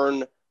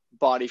burn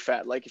body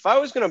fat. Like if I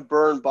was going to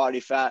burn body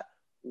fat,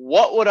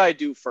 what would I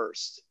do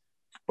first?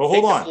 But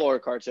hold on. Floor,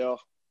 Cartel.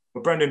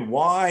 But Brendan,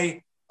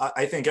 why?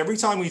 I think every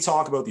time we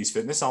talk about these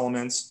fitness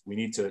elements, we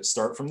need to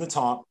start from the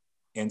top.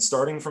 And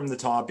starting from the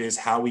top is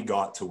how we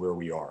got to where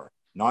we are,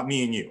 not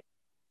me and you.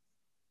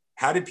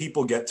 How did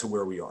people get to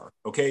where we are?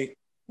 Okay,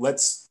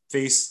 let's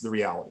face the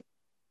reality.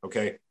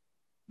 Okay,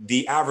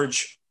 the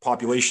average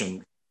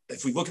population,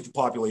 if we look at the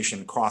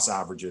population, cross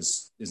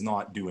averages is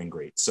not doing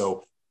great.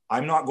 So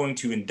I'm not going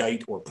to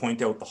indict or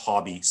point out the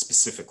hobby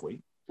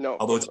specifically. No.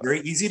 Although it's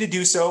very easy to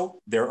do so.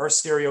 There are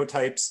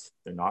stereotypes.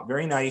 They're not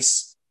very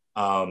nice.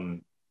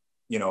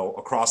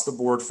 Across the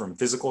board from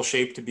physical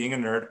shape to being a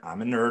nerd.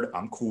 I'm a nerd.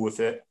 I'm cool with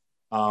it.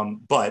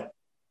 But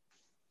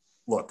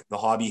look, the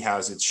hobby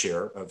has its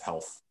share of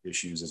health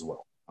issues as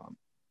well.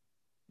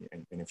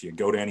 And if you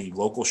go to any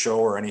local show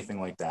or anything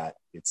like that,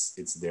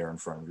 it's there in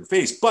front of your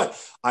face. But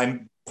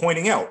I'm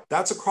pointing out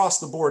that's across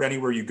the board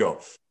anywhere you go.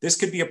 This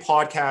could be a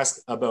podcast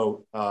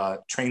about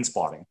train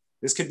spotting.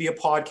 This could be a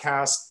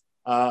podcast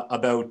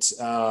about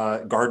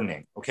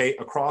gardening. Okay,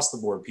 across the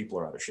board, people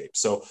are out of shape.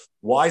 So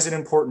why is it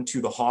important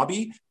to the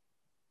hobby?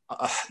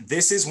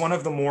 This is one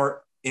of the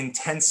more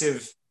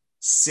intensive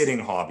sitting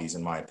hobbies,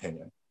 in my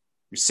opinion.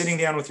 You're sitting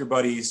down with your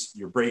buddies,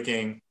 you're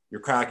breaking,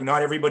 you're cracking.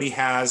 Not everybody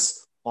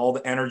has all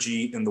the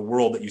energy in the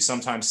world that you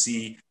sometimes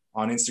see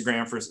on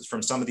Instagram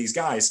from some of these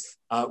guys.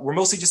 We're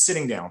mostly just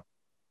sitting down,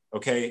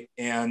 okay?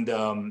 And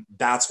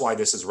that's why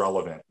this is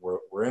relevant.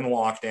 We're in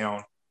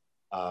lockdown.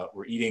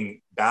 We're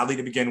eating badly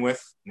to begin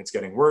with, and it's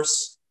getting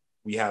worse.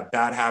 We have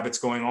bad habits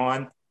going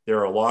on. There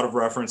are a lot of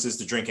references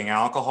to drinking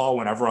alcohol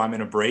whenever I'm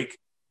in a break.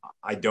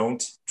 I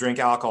don't drink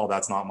alcohol.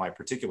 That's not my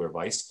particular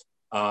vice.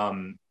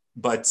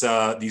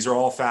 But these are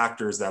all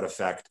factors that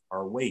affect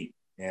our weight.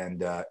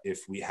 And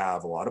if we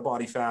have a lot of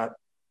body fat,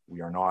 we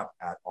are not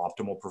at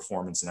optimal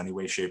performance in any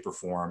way, shape, or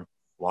form.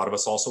 A lot of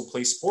us also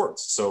play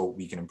sports. So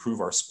we can improve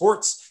our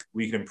sports.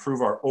 We can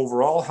improve our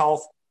overall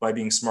health by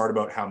being smart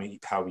about how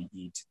we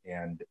eat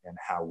and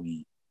how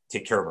we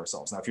take care of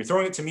ourselves. Now, if you're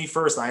throwing it to me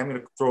first, I am going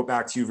to throw it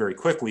back to you very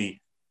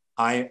quickly.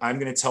 I'm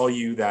going to tell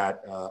you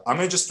that I'm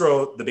going to just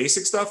throw the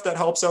basic stuff that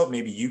helps out.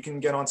 Maybe you can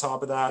get on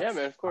top of that. Yeah,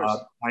 man, of course.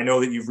 I know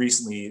that you've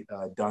recently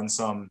done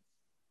some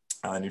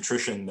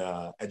nutrition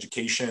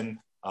education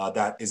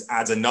that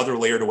adds another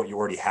layer to what you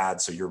already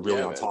had. So you're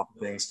really on top of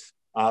things.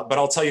 But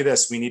I'll tell you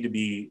this, we need to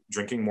be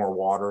drinking more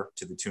water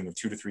to the tune of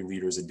 2 to 3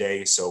 liters a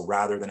day. So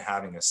rather than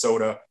having a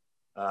soda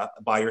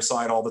by your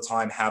side all the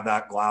time, have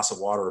that glass of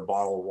water or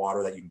bottle of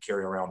water that you can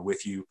carry around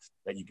with you,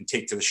 that you can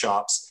take to the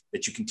shops,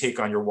 that you can take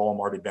on your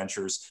Walmart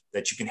adventures,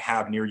 that you can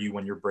have near you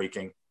when you're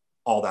breaking,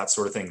 all that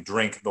sort of thing.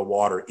 Drink the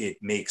water. It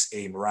makes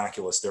a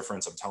miraculous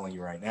difference. I'm telling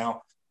you right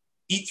now.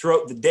 Eat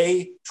throughout the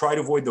day. Try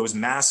to avoid those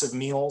massive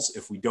meals.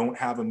 If we don't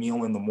have a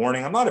meal in the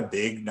morning, I'm not a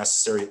big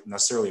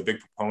necessarily a big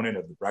proponent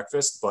of the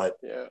breakfast, but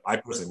I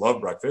personally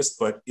love breakfast.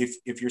 But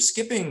if you're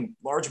skipping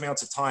large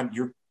amounts of time,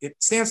 it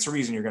stands to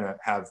reason you're going to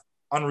have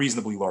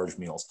unreasonably large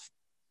meals.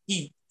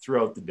 Eat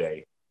throughout the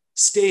day.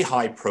 Stay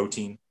high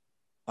protein.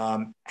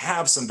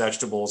 Have some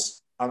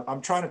vegetables.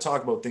 I'm trying to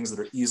talk about things that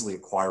are easily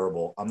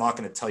acquirable. I'm not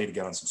going to tell you to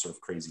get on some sort of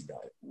crazy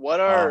diet.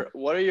 What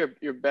are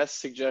your best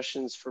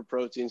suggestions for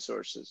protein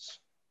sources?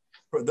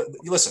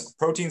 Listen,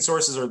 protein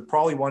sources are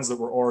probably ones that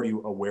we're already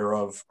aware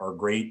of are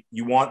great.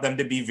 You want them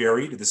to be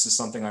varied. This is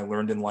something I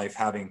learned in life,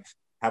 having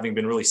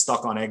been really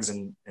stuck on eggs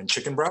and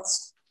chicken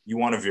breasts. You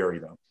want to vary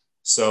them.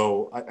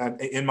 So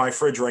in my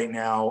fridge right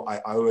now, I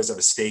always have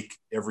a steak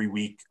every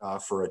week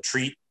for a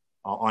treat.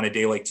 On a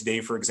day like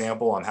today, for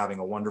example, I'm having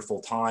a wonderful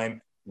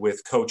time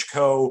with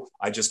CoachKoe.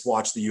 I just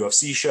watched the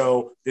UFC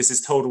show. This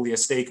is totally a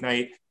steak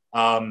night.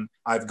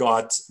 I've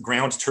got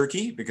ground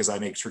turkey because I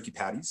make turkey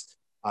patties.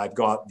 I've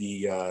got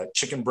the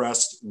chicken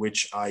breast,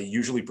 which I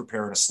usually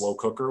prepare in a slow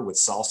cooker with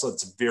salsa.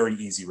 It's a very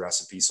easy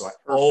recipe. So I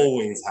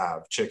always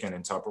have chicken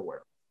in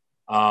Tupperware.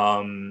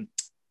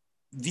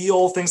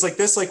 Veal, things like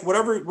this, like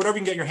whatever you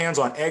can get your hands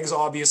on. Eggs,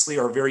 obviously,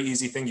 are a very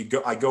easy thing.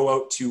 I go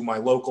out to my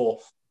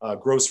local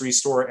grocery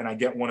store and I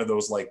get one of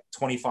those like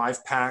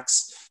 25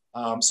 packs.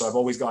 So I've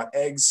always got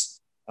eggs.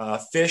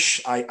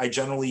 Fish, I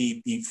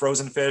generally eat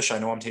frozen fish. I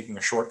know I'm taking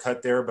a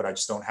shortcut there, but I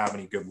just don't have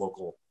any good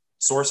local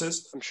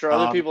sources. I'm sure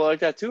other people like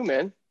that too,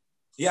 man.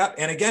 Yeah.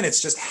 And again,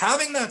 it's just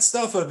having that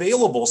stuff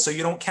available so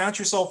you don't catch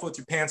yourself with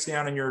your pants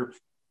down and you're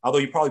Although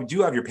you probably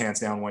do have your pants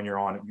down when you're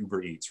on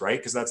Uber Eats, right?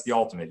 Because that's the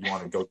ultimate. You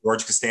want to go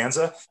George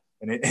Costanza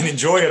and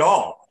enjoy it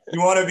all.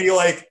 You want to be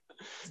like,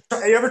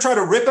 you ever try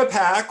to rip a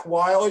pack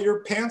while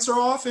your pants are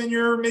off and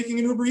you're making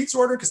an Uber Eats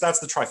order? Because that's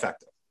the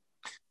trifecta.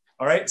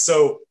 All right.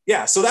 So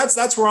yeah, so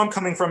that's where I'm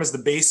coming from is the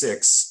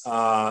basics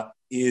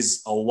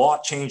is a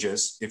lot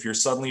changes if you're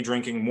suddenly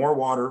drinking more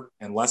water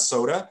and less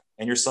soda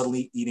and you're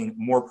suddenly eating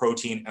more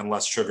protein and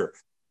less sugar.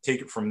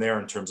 Take it from there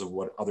in terms of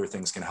what other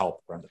things can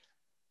help, Brendan.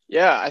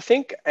 Yeah, I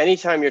think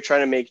anytime you're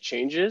trying to make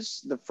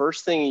changes, the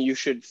first thing you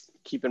should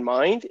keep in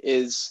mind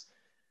is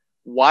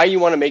why you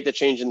want to make the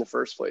change in the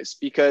first place.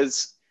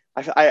 Because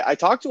I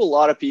talked to a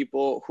lot of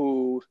people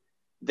who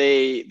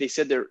they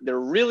said they're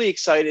really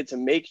excited to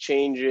make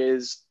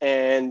changes,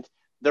 and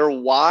their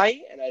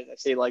why, and I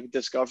say like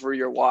discover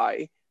your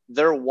why.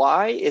 Their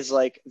why is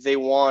like they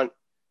want,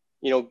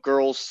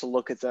 girls to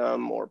look at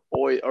them or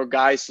boys or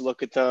guys to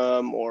look at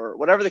them or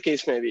whatever the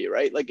case may be,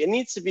 right? Like it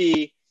needs to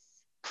be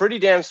pretty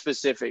damn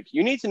specific.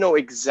 You need to know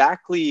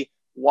exactly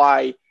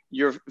why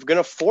you're going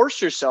to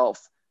force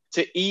yourself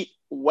to eat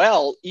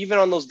well, even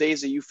on those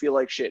days that you feel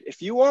like shit.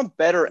 If you want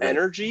better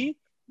energy,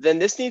 then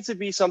this needs to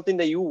be something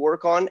that you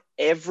work on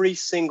every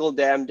single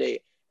damn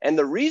day. And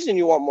the reason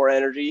you want more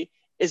energy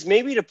is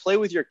maybe to play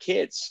with your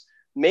kids,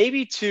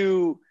 maybe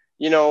to,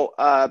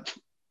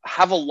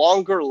 have a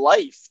longer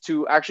life,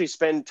 to actually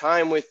spend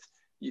time with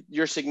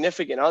your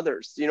significant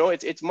others.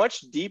 It's much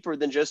deeper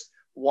than just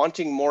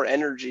wanting more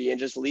energy and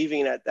just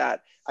leaving it at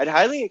that. I'd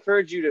highly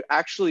encourage you to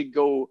actually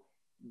go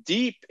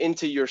deep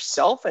into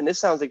yourself. And this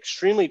sounds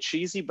extremely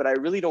cheesy, but I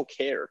really don't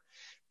care,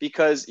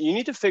 because you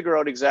need to figure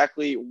out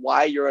exactly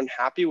why you're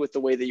unhappy with the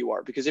way that you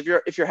are. Because if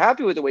you're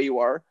happy with the way you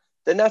are,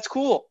 then that's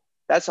cool.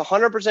 That's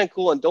 100%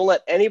 cool. And don't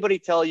let anybody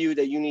tell you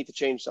that you need to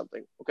change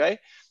something. Okay.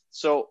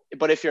 So,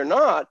 but if you're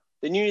not,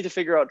 then you need to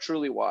figure out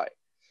truly why.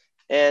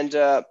 And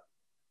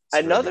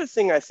another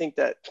thing I think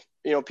that,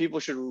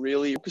 people should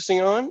really focusing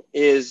on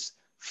is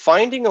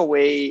finding a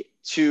way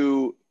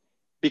to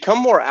become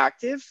more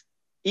active,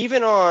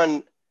 even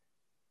on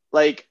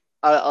like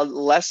a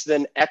less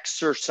than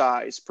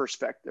exercise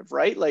perspective,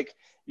 right? Like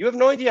you have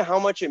no idea how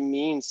much it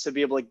means to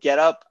be able to get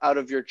up out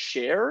of your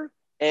chair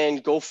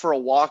and go for a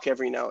walk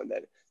every now and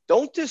then.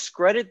 Don't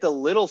discredit the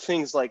little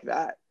things like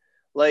that.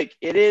 Like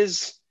it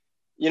is,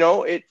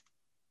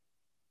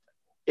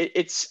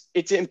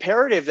 it's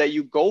imperative that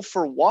you go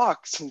for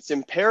walks. It's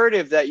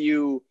imperative that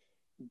you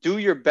do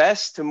your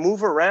best to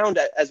move around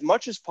as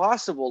much as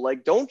possible.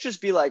 Like, don't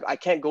just be like, I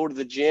can't go to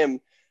the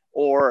gym,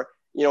 or,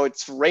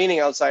 it's raining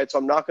outside, so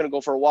I'm not going to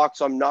go for a walk,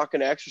 so I'm not going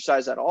to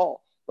exercise at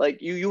all.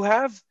 Like you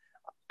have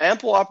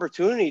ample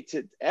opportunity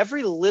to,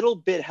 every little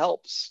bit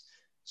helps.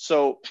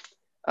 So,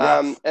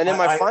 and then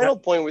my final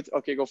point with,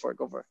 okay, go for it.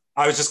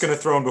 I was just going to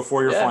throw in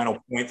before your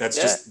final point.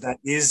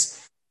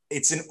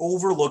 It's an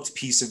overlooked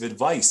piece of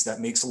advice that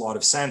makes a lot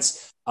of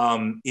sense.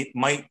 It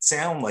might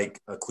sound like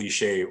a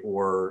cliche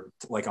or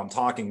like I'm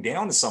talking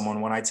down to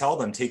someone when I tell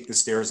them take the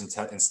stairs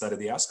instead of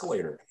the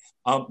escalator.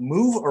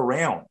 Move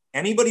around.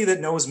 Anybody that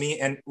knows me,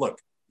 and look,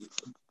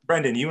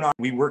 Brendan, you and I,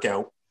 we work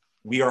out.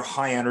 We are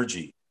high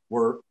energy.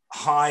 We're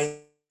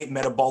high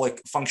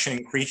metabolic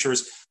functioning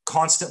creatures,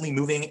 constantly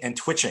moving and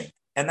twitching.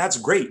 And that's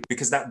great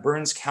because that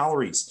burns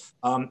calories.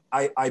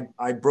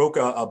 I broke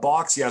a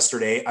box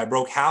yesterday. I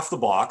broke half the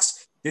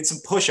box, did some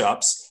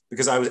push-ups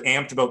because I was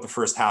amped about the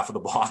first half of the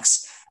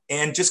box,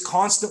 and just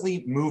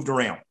constantly moved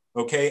around.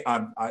 Okay.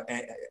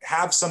 I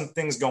have some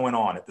things going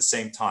on at the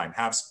same time,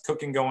 have some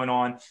cooking going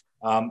on.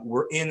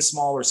 We're in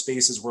smaller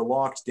spaces. We're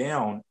locked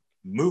down.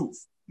 Move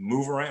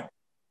around.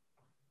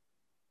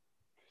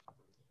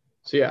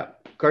 So yeah,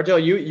 Cartel,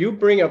 you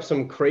bring up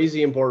some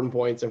crazy important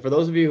points. And for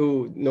those of you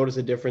who notice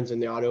a difference in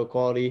the audio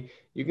quality,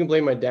 you can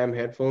blame my damn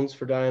headphones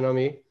for dying on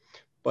me.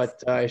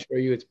 But I assure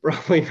you it's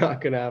probably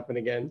not going to happen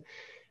again.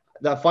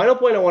 The final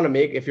point I want to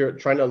make, if you're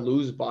trying to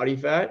lose body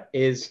fat,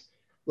 is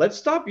let's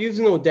stop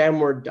using the damn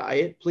word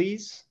diet,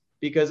 please.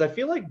 Because I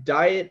feel like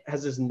diet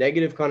has this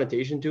negative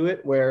connotation to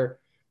it where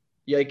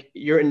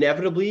you're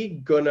inevitably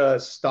going to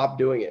stop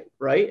doing it,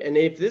 right? And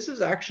if this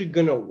is actually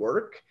going to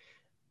work,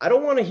 I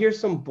don't want to hear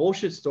some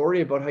bullshit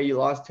story about how you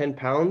lost 10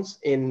 pounds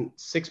in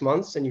 6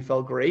 months and you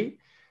felt great.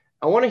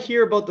 I want to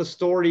hear about the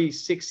story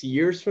 6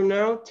 years from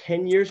now,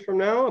 10 years from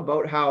now,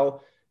 about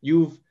how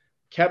you've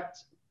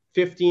kept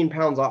 15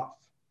 pounds off.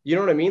 You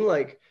know what I mean?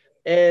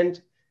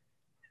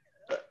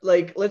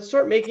 Let's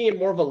start making it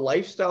more of a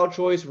lifestyle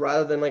choice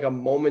rather than like a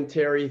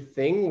momentary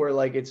thing where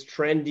like it's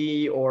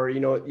trendy or,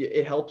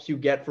 it helps you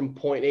get from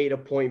point A to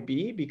point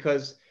B.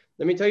 Because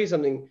let me tell you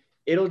something,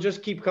 it'll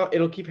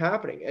keep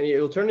happening, and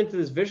it'll turn into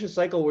this vicious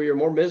cycle where you're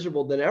more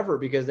miserable than ever,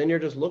 because then you're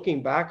just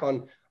looking back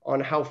on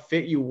how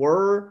fit you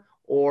were,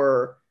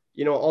 or,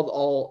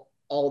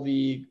 all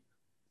the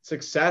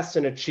success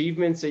and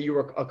achievements that you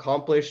were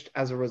accomplished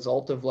as a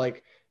result of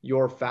like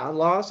your fat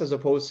loss, as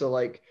opposed to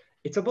like,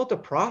 it's about the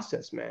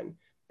process, man.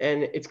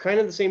 And it's kind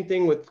of the same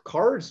thing with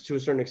cards to a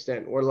certain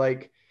extent, where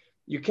like,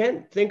 you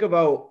can't think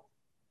about,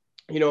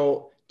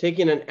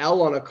 taking an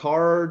L on a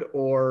card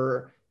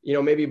or,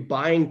 maybe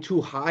buying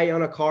too high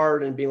on a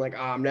card and being like,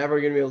 I'm never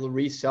going to be able to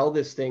resell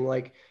this thing.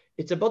 Like,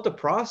 it's about the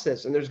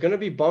process, and there's going to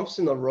be bumps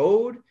in the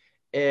road.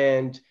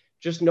 And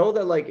just know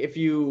that, like, if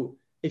you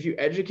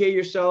educate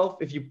yourself,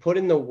 if you put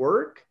in the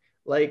work,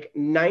 like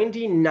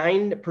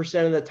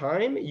 99% of the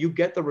time, you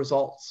get the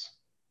results.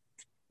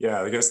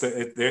 Yeah, I guess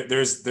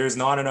there's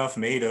not enough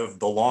made of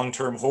the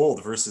long-term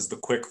hold versus the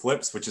quick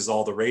flips, which is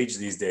all the rage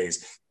these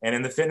days. And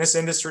in the fitness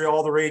industry,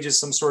 all the rage is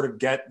some sort of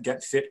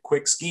get fit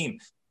quick scheme.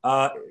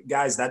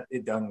 Guys, that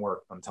it doesn't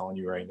work. I'm telling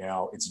you right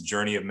now, it's a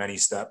journey of many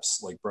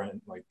steps, like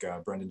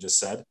Brendan just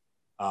said.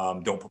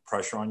 Don't put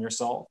pressure on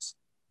yourselves.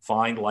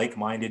 Find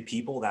like-minded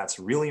people. That's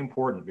really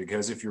important,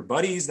 because if your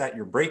buddies that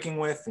you're breaking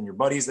with and your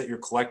buddies that you're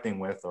collecting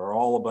with are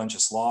all a bunch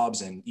of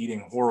slobs and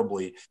eating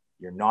horribly,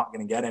 you're not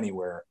going to get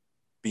anywhere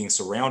being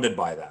surrounded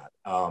by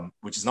that,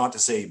 which is not to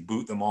say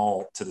boot them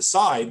all to the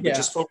side, but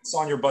just focus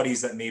on your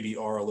buddies that maybe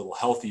are a little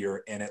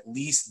healthier and at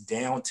least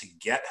down to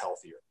get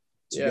healthier.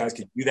 So you guys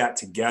could do that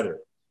together.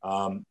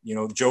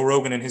 Joe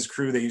Rogan and his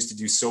crew, they used to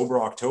do Sober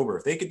October.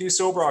 If they could do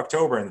Sober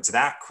October and it's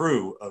that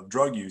crew of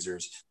drug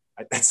users,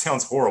 that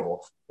sounds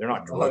horrible. They're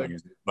not drug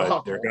users,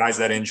 but they're guys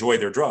that enjoy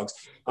their drugs.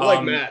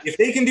 Like Matt. If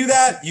they can do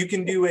that, you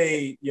can do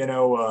a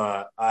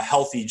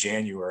healthy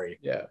January.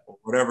 Yeah.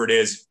 Whatever it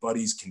is,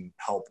 buddies can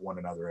help one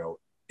another out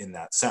in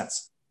that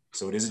sense.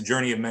 So it is a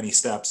journey of many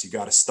steps. You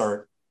got to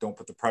start. Don't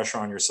put the pressure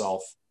on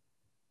yourself.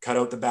 Cut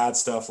out the bad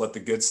stuff. Let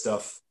the good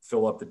stuff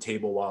fill up the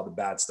table while the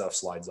bad stuff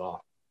slides off.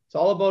 It's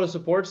all about a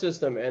support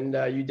system, and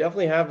you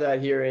definitely have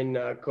that here in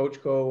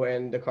CoachKoe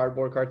and the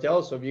Cardboard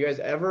Cartel. So if you guys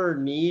ever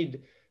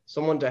need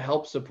someone to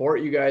help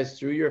support you guys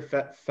through your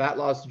fat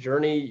loss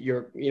journey,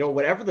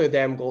 whatever the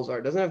damn goals are,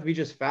 it doesn't have to be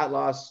just fat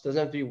loss, doesn't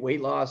have to be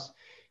weight loss.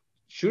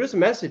 Shoot us a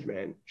message,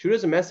 man. Shoot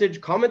us a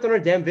message. Comment on our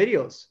damn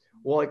videos.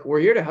 Well, we're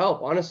here to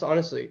help,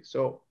 honestly.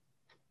 So,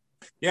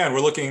 yeah, and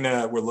we're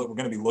going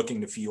to be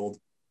looking to field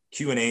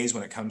Q&As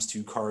when it comes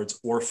to cards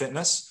or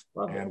fitness.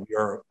 And we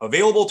are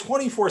available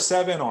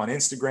 24/7 on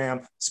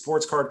Instagram,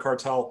 Sports Card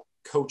Cartel,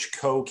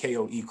 CoachKoe,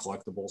 KOE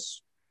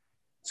Collectibles.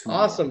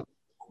 Awesome.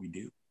 What we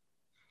do.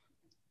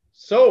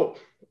 So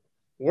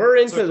we're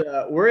into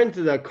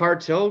the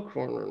cartel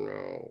corner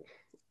now.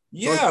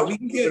 Yeah, we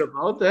can get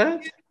about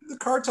that. The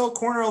cartel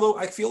corner, although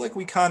I feel like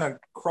we kind of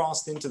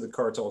crossed into the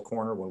cartel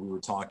corner when we were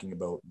talking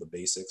about the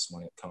basics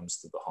when it comes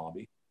to the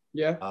hobby.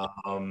 Yeah.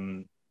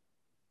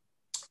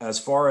 As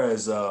far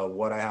as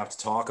what I have to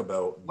talk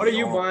about, what are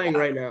you buying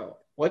right now?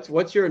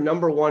 What's your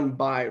number one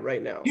buy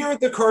right now? Here at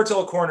the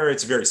cartel corner,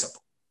 it's very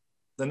simple.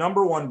 The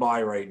number one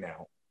buy right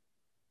now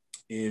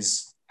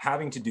is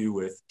having to do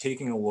with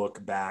taking a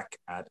look back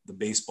at the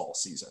baseball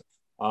season.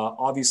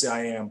 Obviously,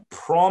 I am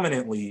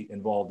prominently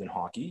involved in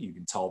hockey. You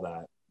can tell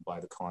that by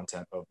the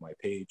content of my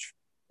page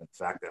and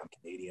the fact that I'm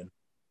Canadian.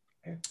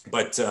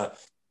 But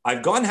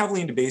I've gone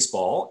heavily into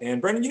baseball.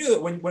 And Brendan, you knew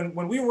that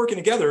when we were working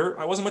together,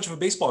 I wasn't much of a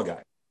baseball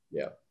guy.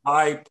 Yeah.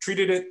 I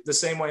treated it the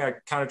same way I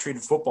kind of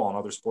treated football and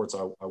other sports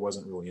I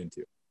wasn't really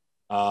into.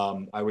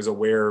 I was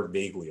aware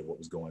vaguely of what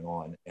was going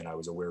on, and I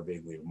was aware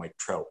vaguely of Mike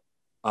Trout.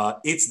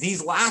 It's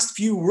these last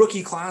few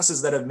rookie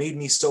classes that have made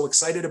me so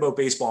excited about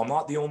baseball. I'm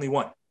not the only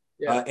one.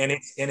 Yeah. And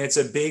it's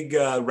a big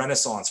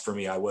renaissance for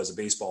me. I was a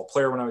baseball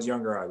player when I was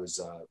younger. I was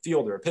a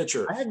fielder, a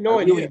pitcher. I had no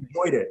idea. Really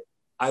enjoyed it.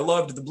 I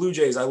loved the Blue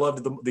Jays. I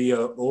loved the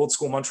old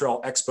school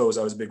Montreal Expos.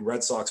 I was a big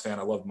Red Sox fan.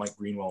 I loved Mike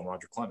Greenwell and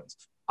Roger Clemens.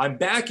 I'm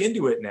back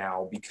into it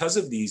now because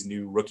of these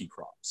new rookie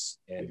crops.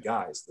 And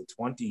guys, the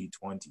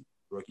 2020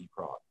 rookie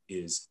crop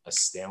is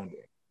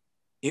astounding.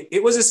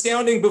 It was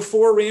astounding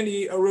before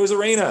Randy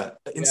Arozarena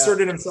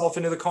inserted himself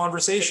into the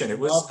conversation. It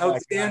was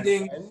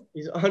outstanding.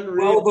 He's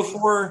unreal. Well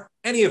before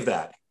any of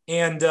that.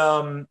 And,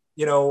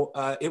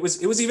 it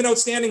was even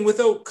outstanding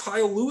without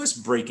Kyle Lewis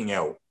breaking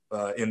out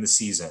in the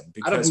season.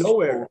 Out of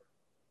nowhere.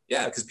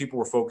 Because people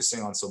were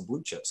focusing on some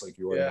blue chips like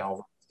Jordan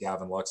Alvarez,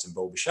 Gavin Lux, and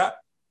Bo Bichette.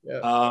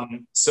 Yeah.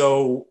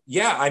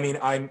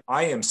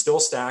 I am still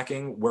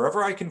stacking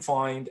wherever I can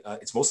find.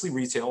 It's mostly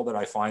retail that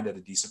I find at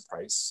a decent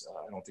price.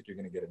 I don't think you're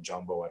going to get a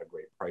jumbo at a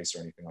great price or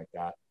anything like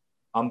that.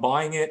 I'm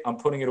buying it, I'm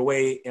putting it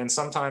away, and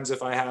sometimes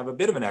if I have a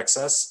bit of an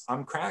excess,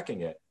 I'm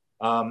cracking it.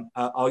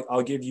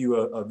 I'll give you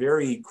a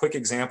very quick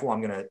example.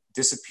 I'm going to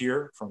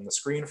disappear from the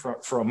screen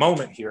for a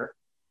moment here,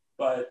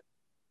 but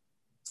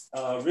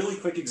a really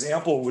quick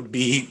example would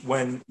be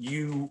when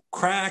you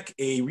crack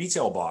a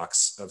retail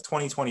box of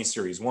 2020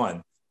 Series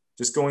 1.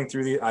 Just going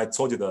through I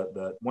told you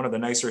the one of the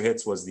nicer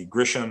hits was the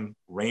Grisham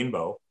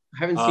Rainbow.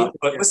 I haven't seen it.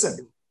 But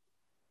listen,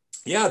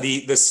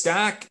 the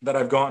stack that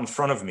I've got in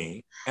front of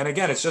me, and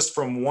again, it's just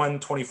from one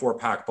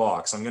 24-pack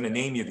box. I'm going to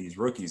name you these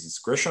rookies. It's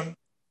Grisham,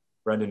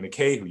 Brendan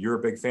McKay, who you're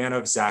a big fan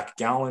of, Zach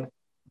Gallen,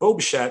 Bo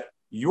Bichette,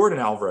 Jordan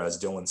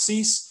Alvarez, Dylan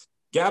Cease,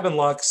 Gavin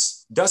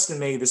Lux, Dustin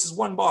May. This is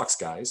one box,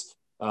 guys.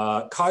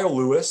 Kyle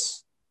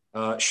Lewis,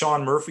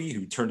 Sean Murphy,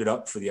 who turned it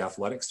up for the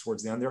Athletics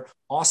towards the end there,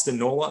 Austin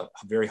Nola,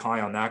 very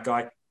high on that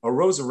guy,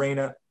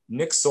 Arozarena,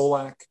 Nick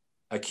Solak,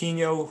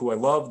 Aquino, who I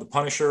love, the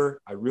Punisher.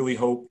 I really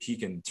hope he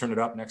can turn it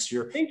up next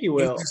year. I think he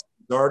will.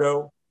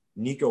 Dardo,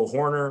 Nico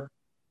Horner,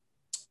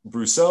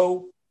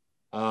 Brousseau,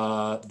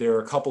 There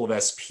are a couple of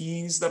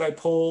SPs that I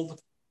pulled,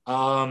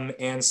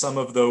 and some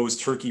of those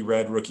turkey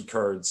red rookie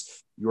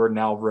cards, Jordan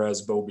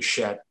Alvarez, Bo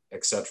Bichette,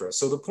 etc.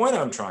 So the point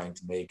I'm trying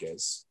to make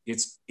is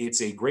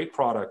it's a great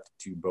product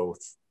to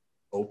both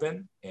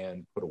open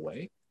and put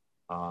away.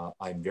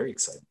 I'm very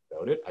excited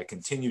about it. I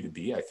continue to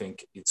be. I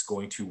think it's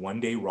going to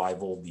one day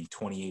rival the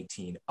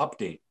 2018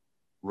 update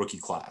rookie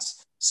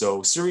class.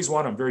 So Series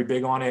 1, I'm very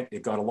big on it.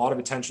 It got a lot of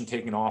attention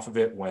taken off of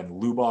it when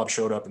Lubob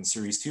showed up in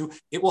Series 2.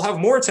 It will have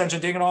more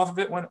attention taken off of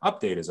it when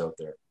Update is out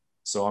there.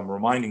 So I'm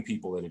reminding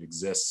people that it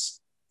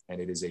exists,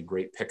 and it is a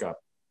great pickup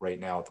right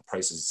now at the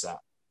prices it's at.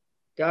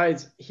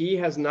 Guys, he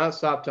has not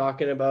stopped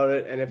talking about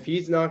it. And if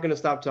he's not going to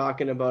stop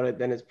talking about it,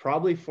 then it's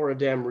probably for a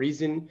damn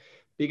reason,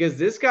 because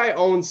this guy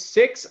owns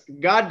 6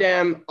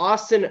 goddamn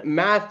Austin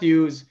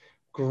Matthews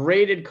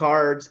graded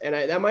cards. And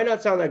that might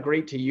not sound that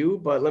great to you,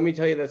 but let me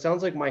tell you, that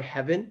sounds like my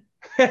heaven.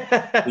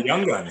 The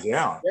young guns,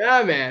 yeah.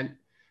 Yeah, man.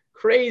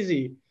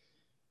 Crazy.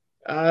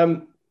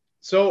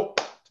 So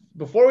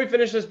before we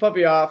finish this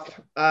puppy off,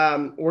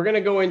 we're going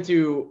to go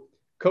into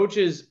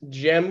Coach's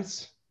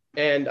gems.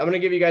 And I'm going to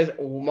give you guys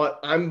what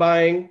I'm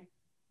buying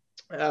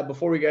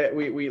before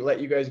we let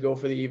you guys go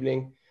for the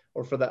evening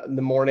or for the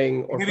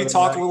morning. Or maybe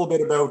talk a little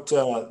bit about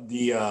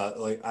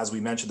like as we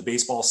mentioned, the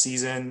baseball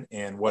season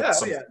and what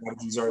some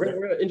strategies are there.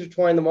 We're going to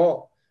intertwine them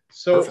all.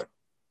 So Perfect.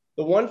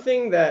 The one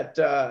thing that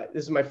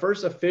this is my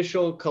first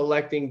official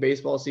collecting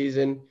baseball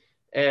season,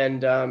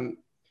 and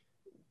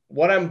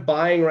what I'm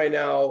buying right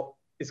now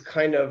is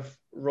kind of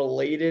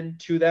related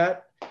to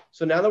that.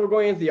 So now that we're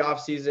going into the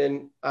off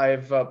season,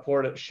 I've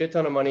poured a shit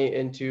ton of money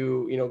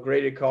into,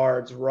 graded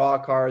cards, raw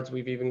cards.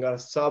 We've even got a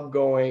sub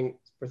going.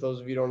 For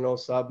those of you who don't know,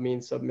 sub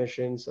means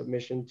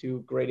submission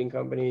to grading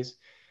companies.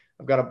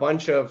 I've got a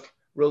bunch of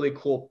really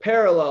cool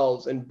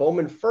parallels and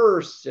Bowman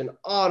firsts and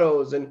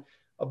autos and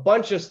a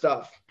bunch of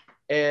stuff.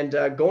 And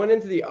going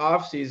into the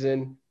off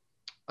season,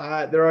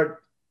 there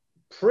are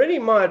pretty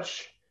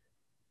much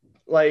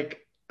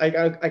like I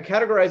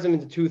categorize them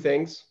into 2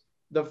 things.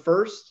 The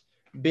first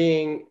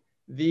being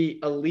the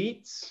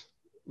elites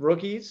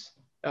rookies,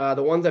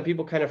 the ones that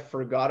people kind of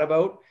forgot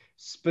about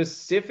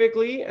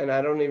specifically, and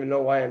I don't even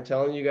know why I'm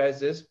telling you guys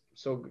this,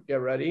 so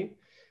get ready.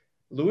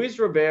 Luis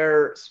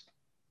Robert's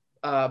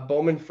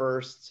Bowman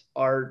firsts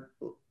are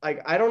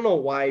like, I don't know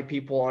why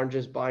people aren't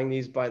just buying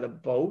these by the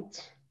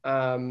boat.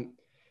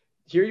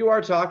 Here you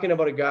are talking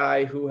about a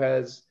guy who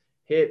has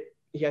I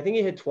think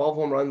he hit 12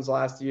 home runs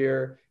last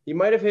year. He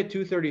might have hit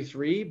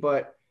 233,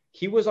 but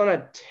he was on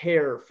a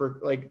tear for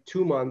like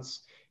 2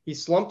 months. He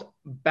slumped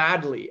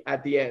badly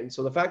at the end.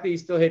 So the fact that he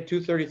still hit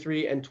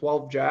 233 and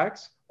 12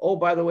 jacks. Oh,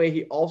 by the way,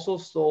 he also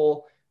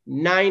stole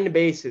 9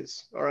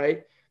 bases. All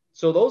right.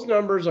 So those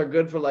numbers are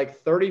good for like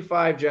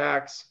 35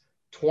 jacks,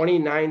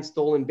 29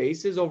 stolen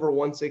bases over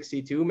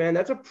 162. Man,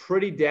 that's a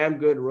pretty damn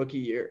good rookie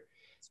year.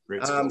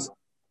 Great.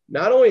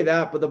 Not only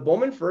that, but the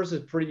Bowman first is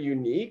pretty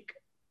unique.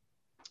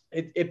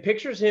 It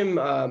pictures him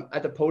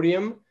at the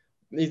podium.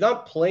 He's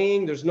not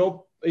playing. He's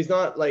not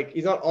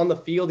on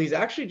the field. He's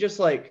actually just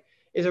like,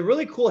 is a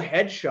really cool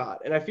headshot.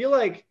 And I feel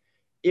like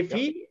if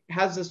he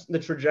has the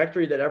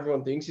trajectory that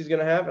everyone thinks he's going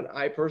to have, and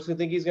I personally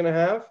think he's going to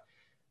have,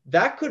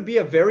 that could be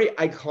a very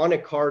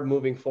iconic card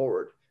moving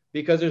forward,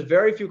 because there's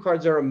very few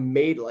cards that are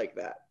made like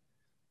that.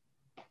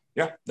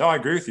 Yeah, no, I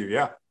agree with you.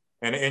 Yeah.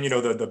 And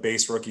the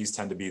base rookies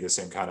tend to be the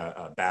same kind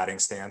of batting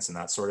stance and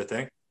that sort of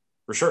thing,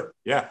 for sure.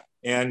 Yeah.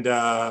 And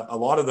a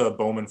lot of the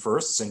Bowman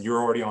firsts, and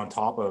you're already on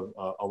top of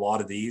a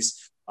lot of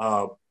these,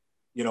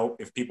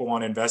 if people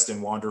want to invest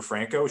in Wander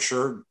Franco,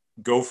 sure,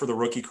 go for the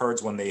rookie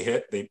cards when they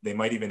hit. They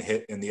might even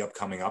hit in the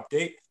upcoming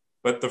update,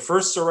 but the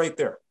firsts are right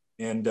there.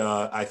 And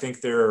I think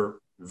they're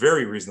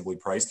very reasonably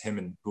priced, him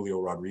and Julio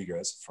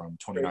Rodriguez from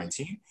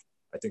 2019.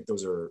 I think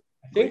those are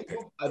I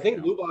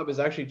think Lubob is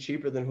actually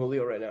cheaper than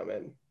Julio right now,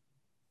 man.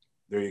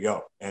 There you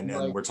go. And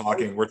we're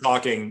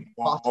talking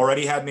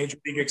already had major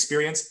league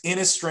experience in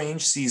a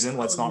strange season.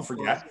 Let's not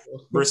forget,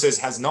 versus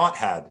has not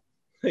had.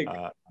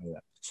 Now,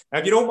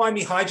 if you don't mind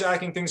me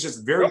hijacking things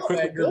just very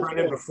quickly,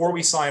 Brendan, before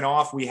we sign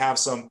off, we have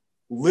some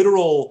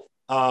literal,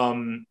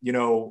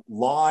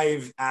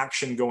 live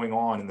action going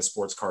on in the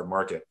sports card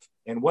market.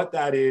 And what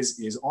that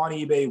is on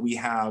eBay, we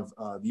have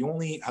the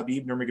only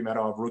Habib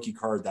Nurmagomedov rookie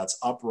card that's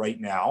up right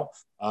now.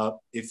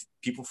 If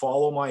people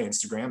follow my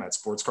Instagram at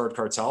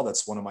SportsCardCartel,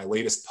 that's one of my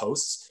latest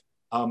posts.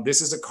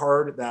 This is a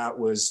card that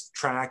was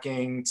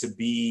tracking to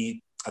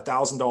be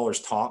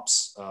 $1,000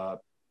 tops,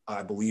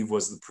 I believe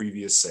was the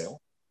previous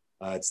sale.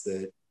 It's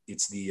the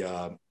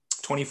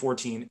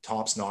 2014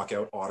 Topps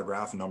Knockout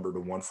autograph, numbered to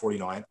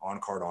 149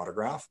 on-card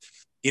autograph.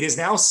 It is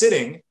now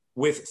sitting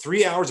with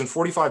 3 hours and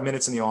 45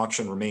 minutes in the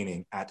auction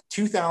remaining at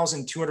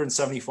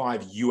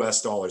 $2,275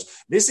 US.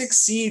 This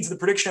exceeds the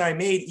prediction I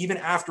made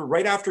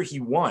right after he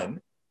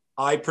won.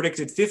 I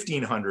predicted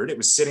 1,500. It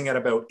was sitting at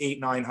about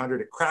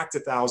 900. It cracked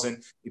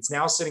 1,000. It's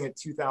now sitting at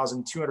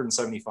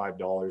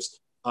 $2,275.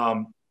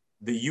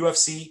 The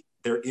UFC,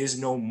 there is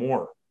no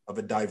more of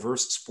a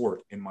diverse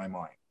sport in my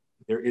mind.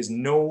 There is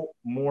no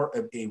more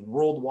of a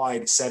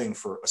worldwide setting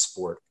for a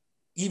sport.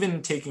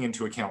 even taking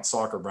into account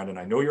soccer, Brendan,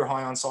 I know you're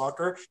high on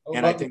soccer,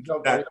 and I think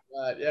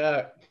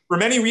that for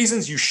many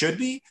reasons you should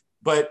be,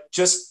 but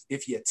just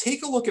if you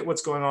take a look at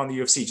what's going on in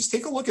the UFC, just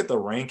take a look at the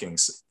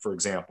rankings, for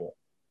example,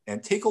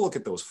 and take a look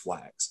at those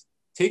flags.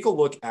 Take a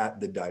look at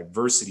the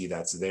diversity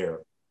that's there.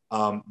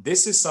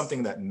 This is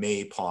something that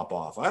may pop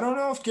off. I don't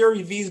know if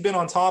Gary Vee's been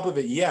on top of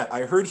it yet.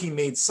 I heard he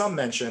made some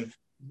mention.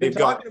 They've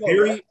got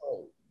very...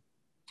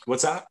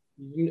 What's that?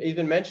 He's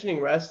been mentioning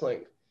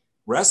wrestling.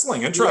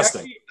 Wrestling,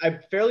 interesting. I'm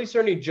fairly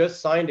certain he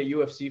just signed a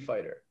UFC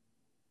fighter.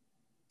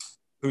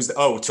 Who's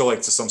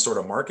to some sort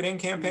of marketing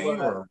campaign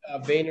or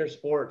Vayner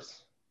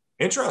Sports.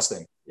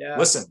 Interesting. Yeah.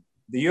 Listen,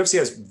 the UFC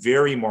has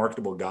very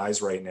marketable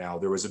guys right now.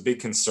 There was a big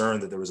concern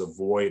that there was a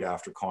void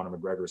after Conor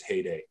McGregor's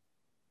heyday.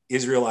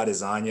 Israel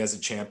Adesanya is a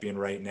champion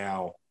right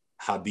now.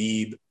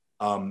 Habib.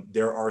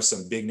 There are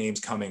some big names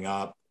coming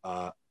up.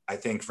 I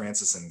think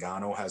Francis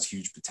Ngannou has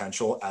huge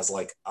potential as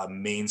like a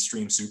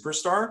mainstream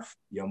superstar.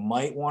 You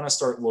might want to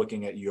start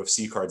looking at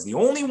UFC cards. The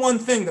only one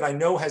thing that I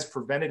know has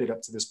prevented it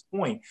up to this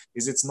point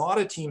is it's not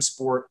a team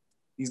sport.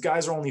 These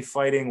guys are only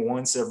fighting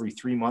once every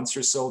 3 months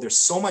or so. There's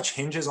so much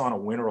hinges on a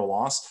win or a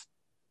loss.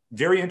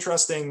 Very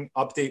interesting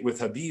update with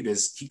Habib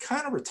is he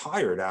kind of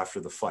retired after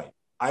the fight.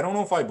 I don't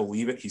know if I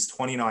believe it. He's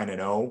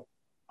 29-0.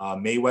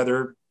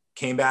 Mayweather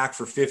came back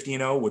for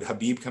 50-0. Would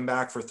Habib come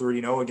back for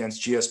 30-0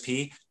 against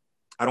GSP?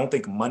 I don't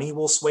think money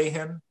will sway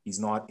him. He's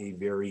not a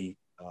very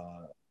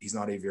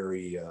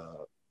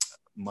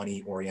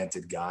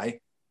money-oriented guy.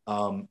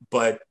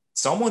 But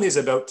someone is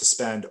about to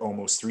spend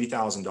almost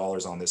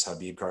 $3,000 on this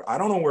Habib card. I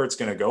don't know where it's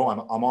going to go.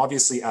 I'm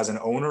obviously, as an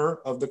owner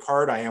of the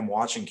card, I am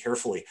watching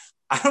carefully.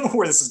 I don't know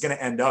where this is going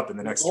to end up in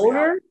the next 3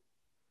 hours.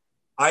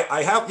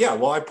 I have, yeah.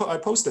 Well, I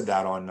posted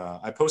that on.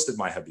 I posted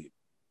my Habib.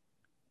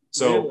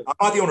 So really? I'm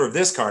not the owner of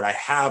this card. I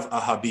have a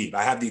Habib.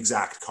 I have the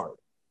exact card.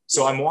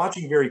 So I'm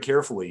watching very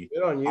carefully.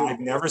 Good on you. I've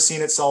never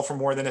seen it sell for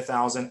more than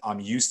 $1,000. I'm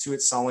used to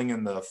it selling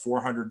in the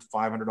 $400,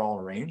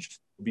 $500 range.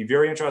 It'd be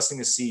very interesting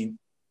to see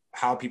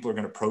how people are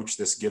going to approach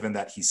this, given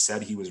that he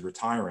said he was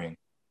retiring,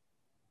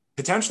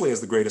 potentially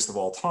as the greatest of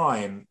all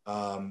time.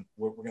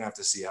 We're going to have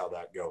to see how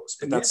that goes.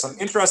 But that's some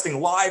interesting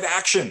live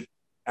action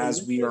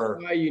as we are.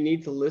 Why you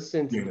need to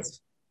listen to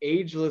this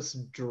ageless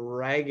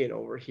dragon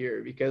over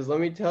here, because let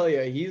me tell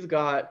you, he's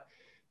got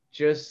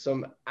just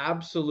some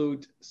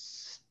absolute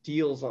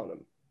steals on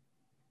him.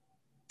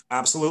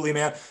 Absolutely,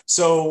 man.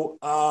 So,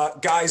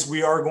 guys,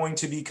 we are going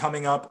to be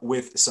coming up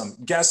with some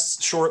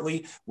guests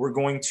shortly. We're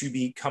going to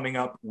be coming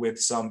up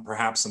with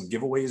perhaps some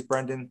giveaways,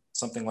 Brendan,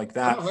 something like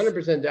that. I'm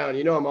 100% down.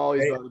 You know, I'm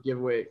always about to give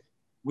away.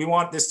 We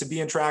want this to be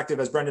interactive.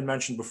 As Brendan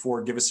mentioned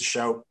before, give us a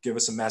shout, give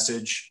us a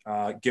message,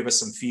 give us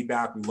some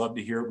feedback. We love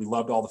to hear it. We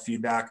loved all the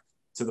feedback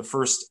to the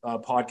first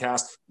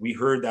podcast. We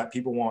heard that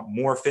people want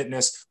more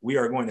fitness. We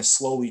are going to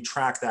slowly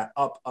track that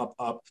up.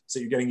 So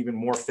you're getting even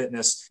more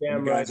fitness.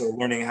 You guys are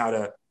learning how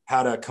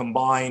to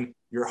combine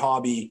your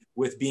hobby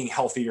with being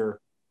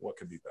healthier. What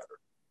could be better?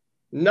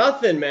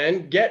 Nothing,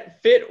 man.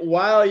 Get fit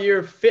while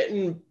you're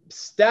fitting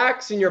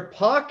stacks in your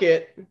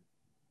pocket.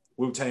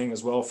 Wu-Tang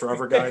as well,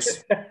 forever,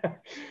 guys.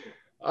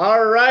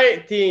 All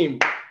right, team.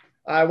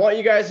 I want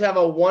you guys to have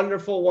a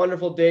wonderful,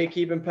 wonderful day.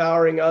 Keep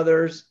empowering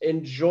others.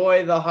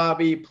 Enjoy the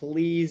hobby,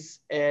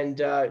 please. And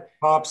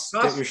Tops,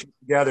 get your shit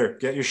together.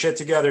 Get your shit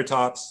together,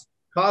 Tops.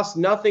 Costs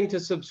nothing to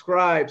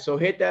subscribe. So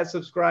hit that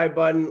subscribe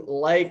button,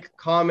 like,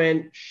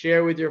 comment,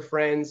 share with your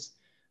friends.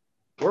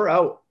 We're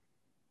out.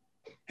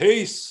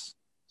 Peace.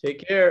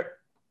 Take care.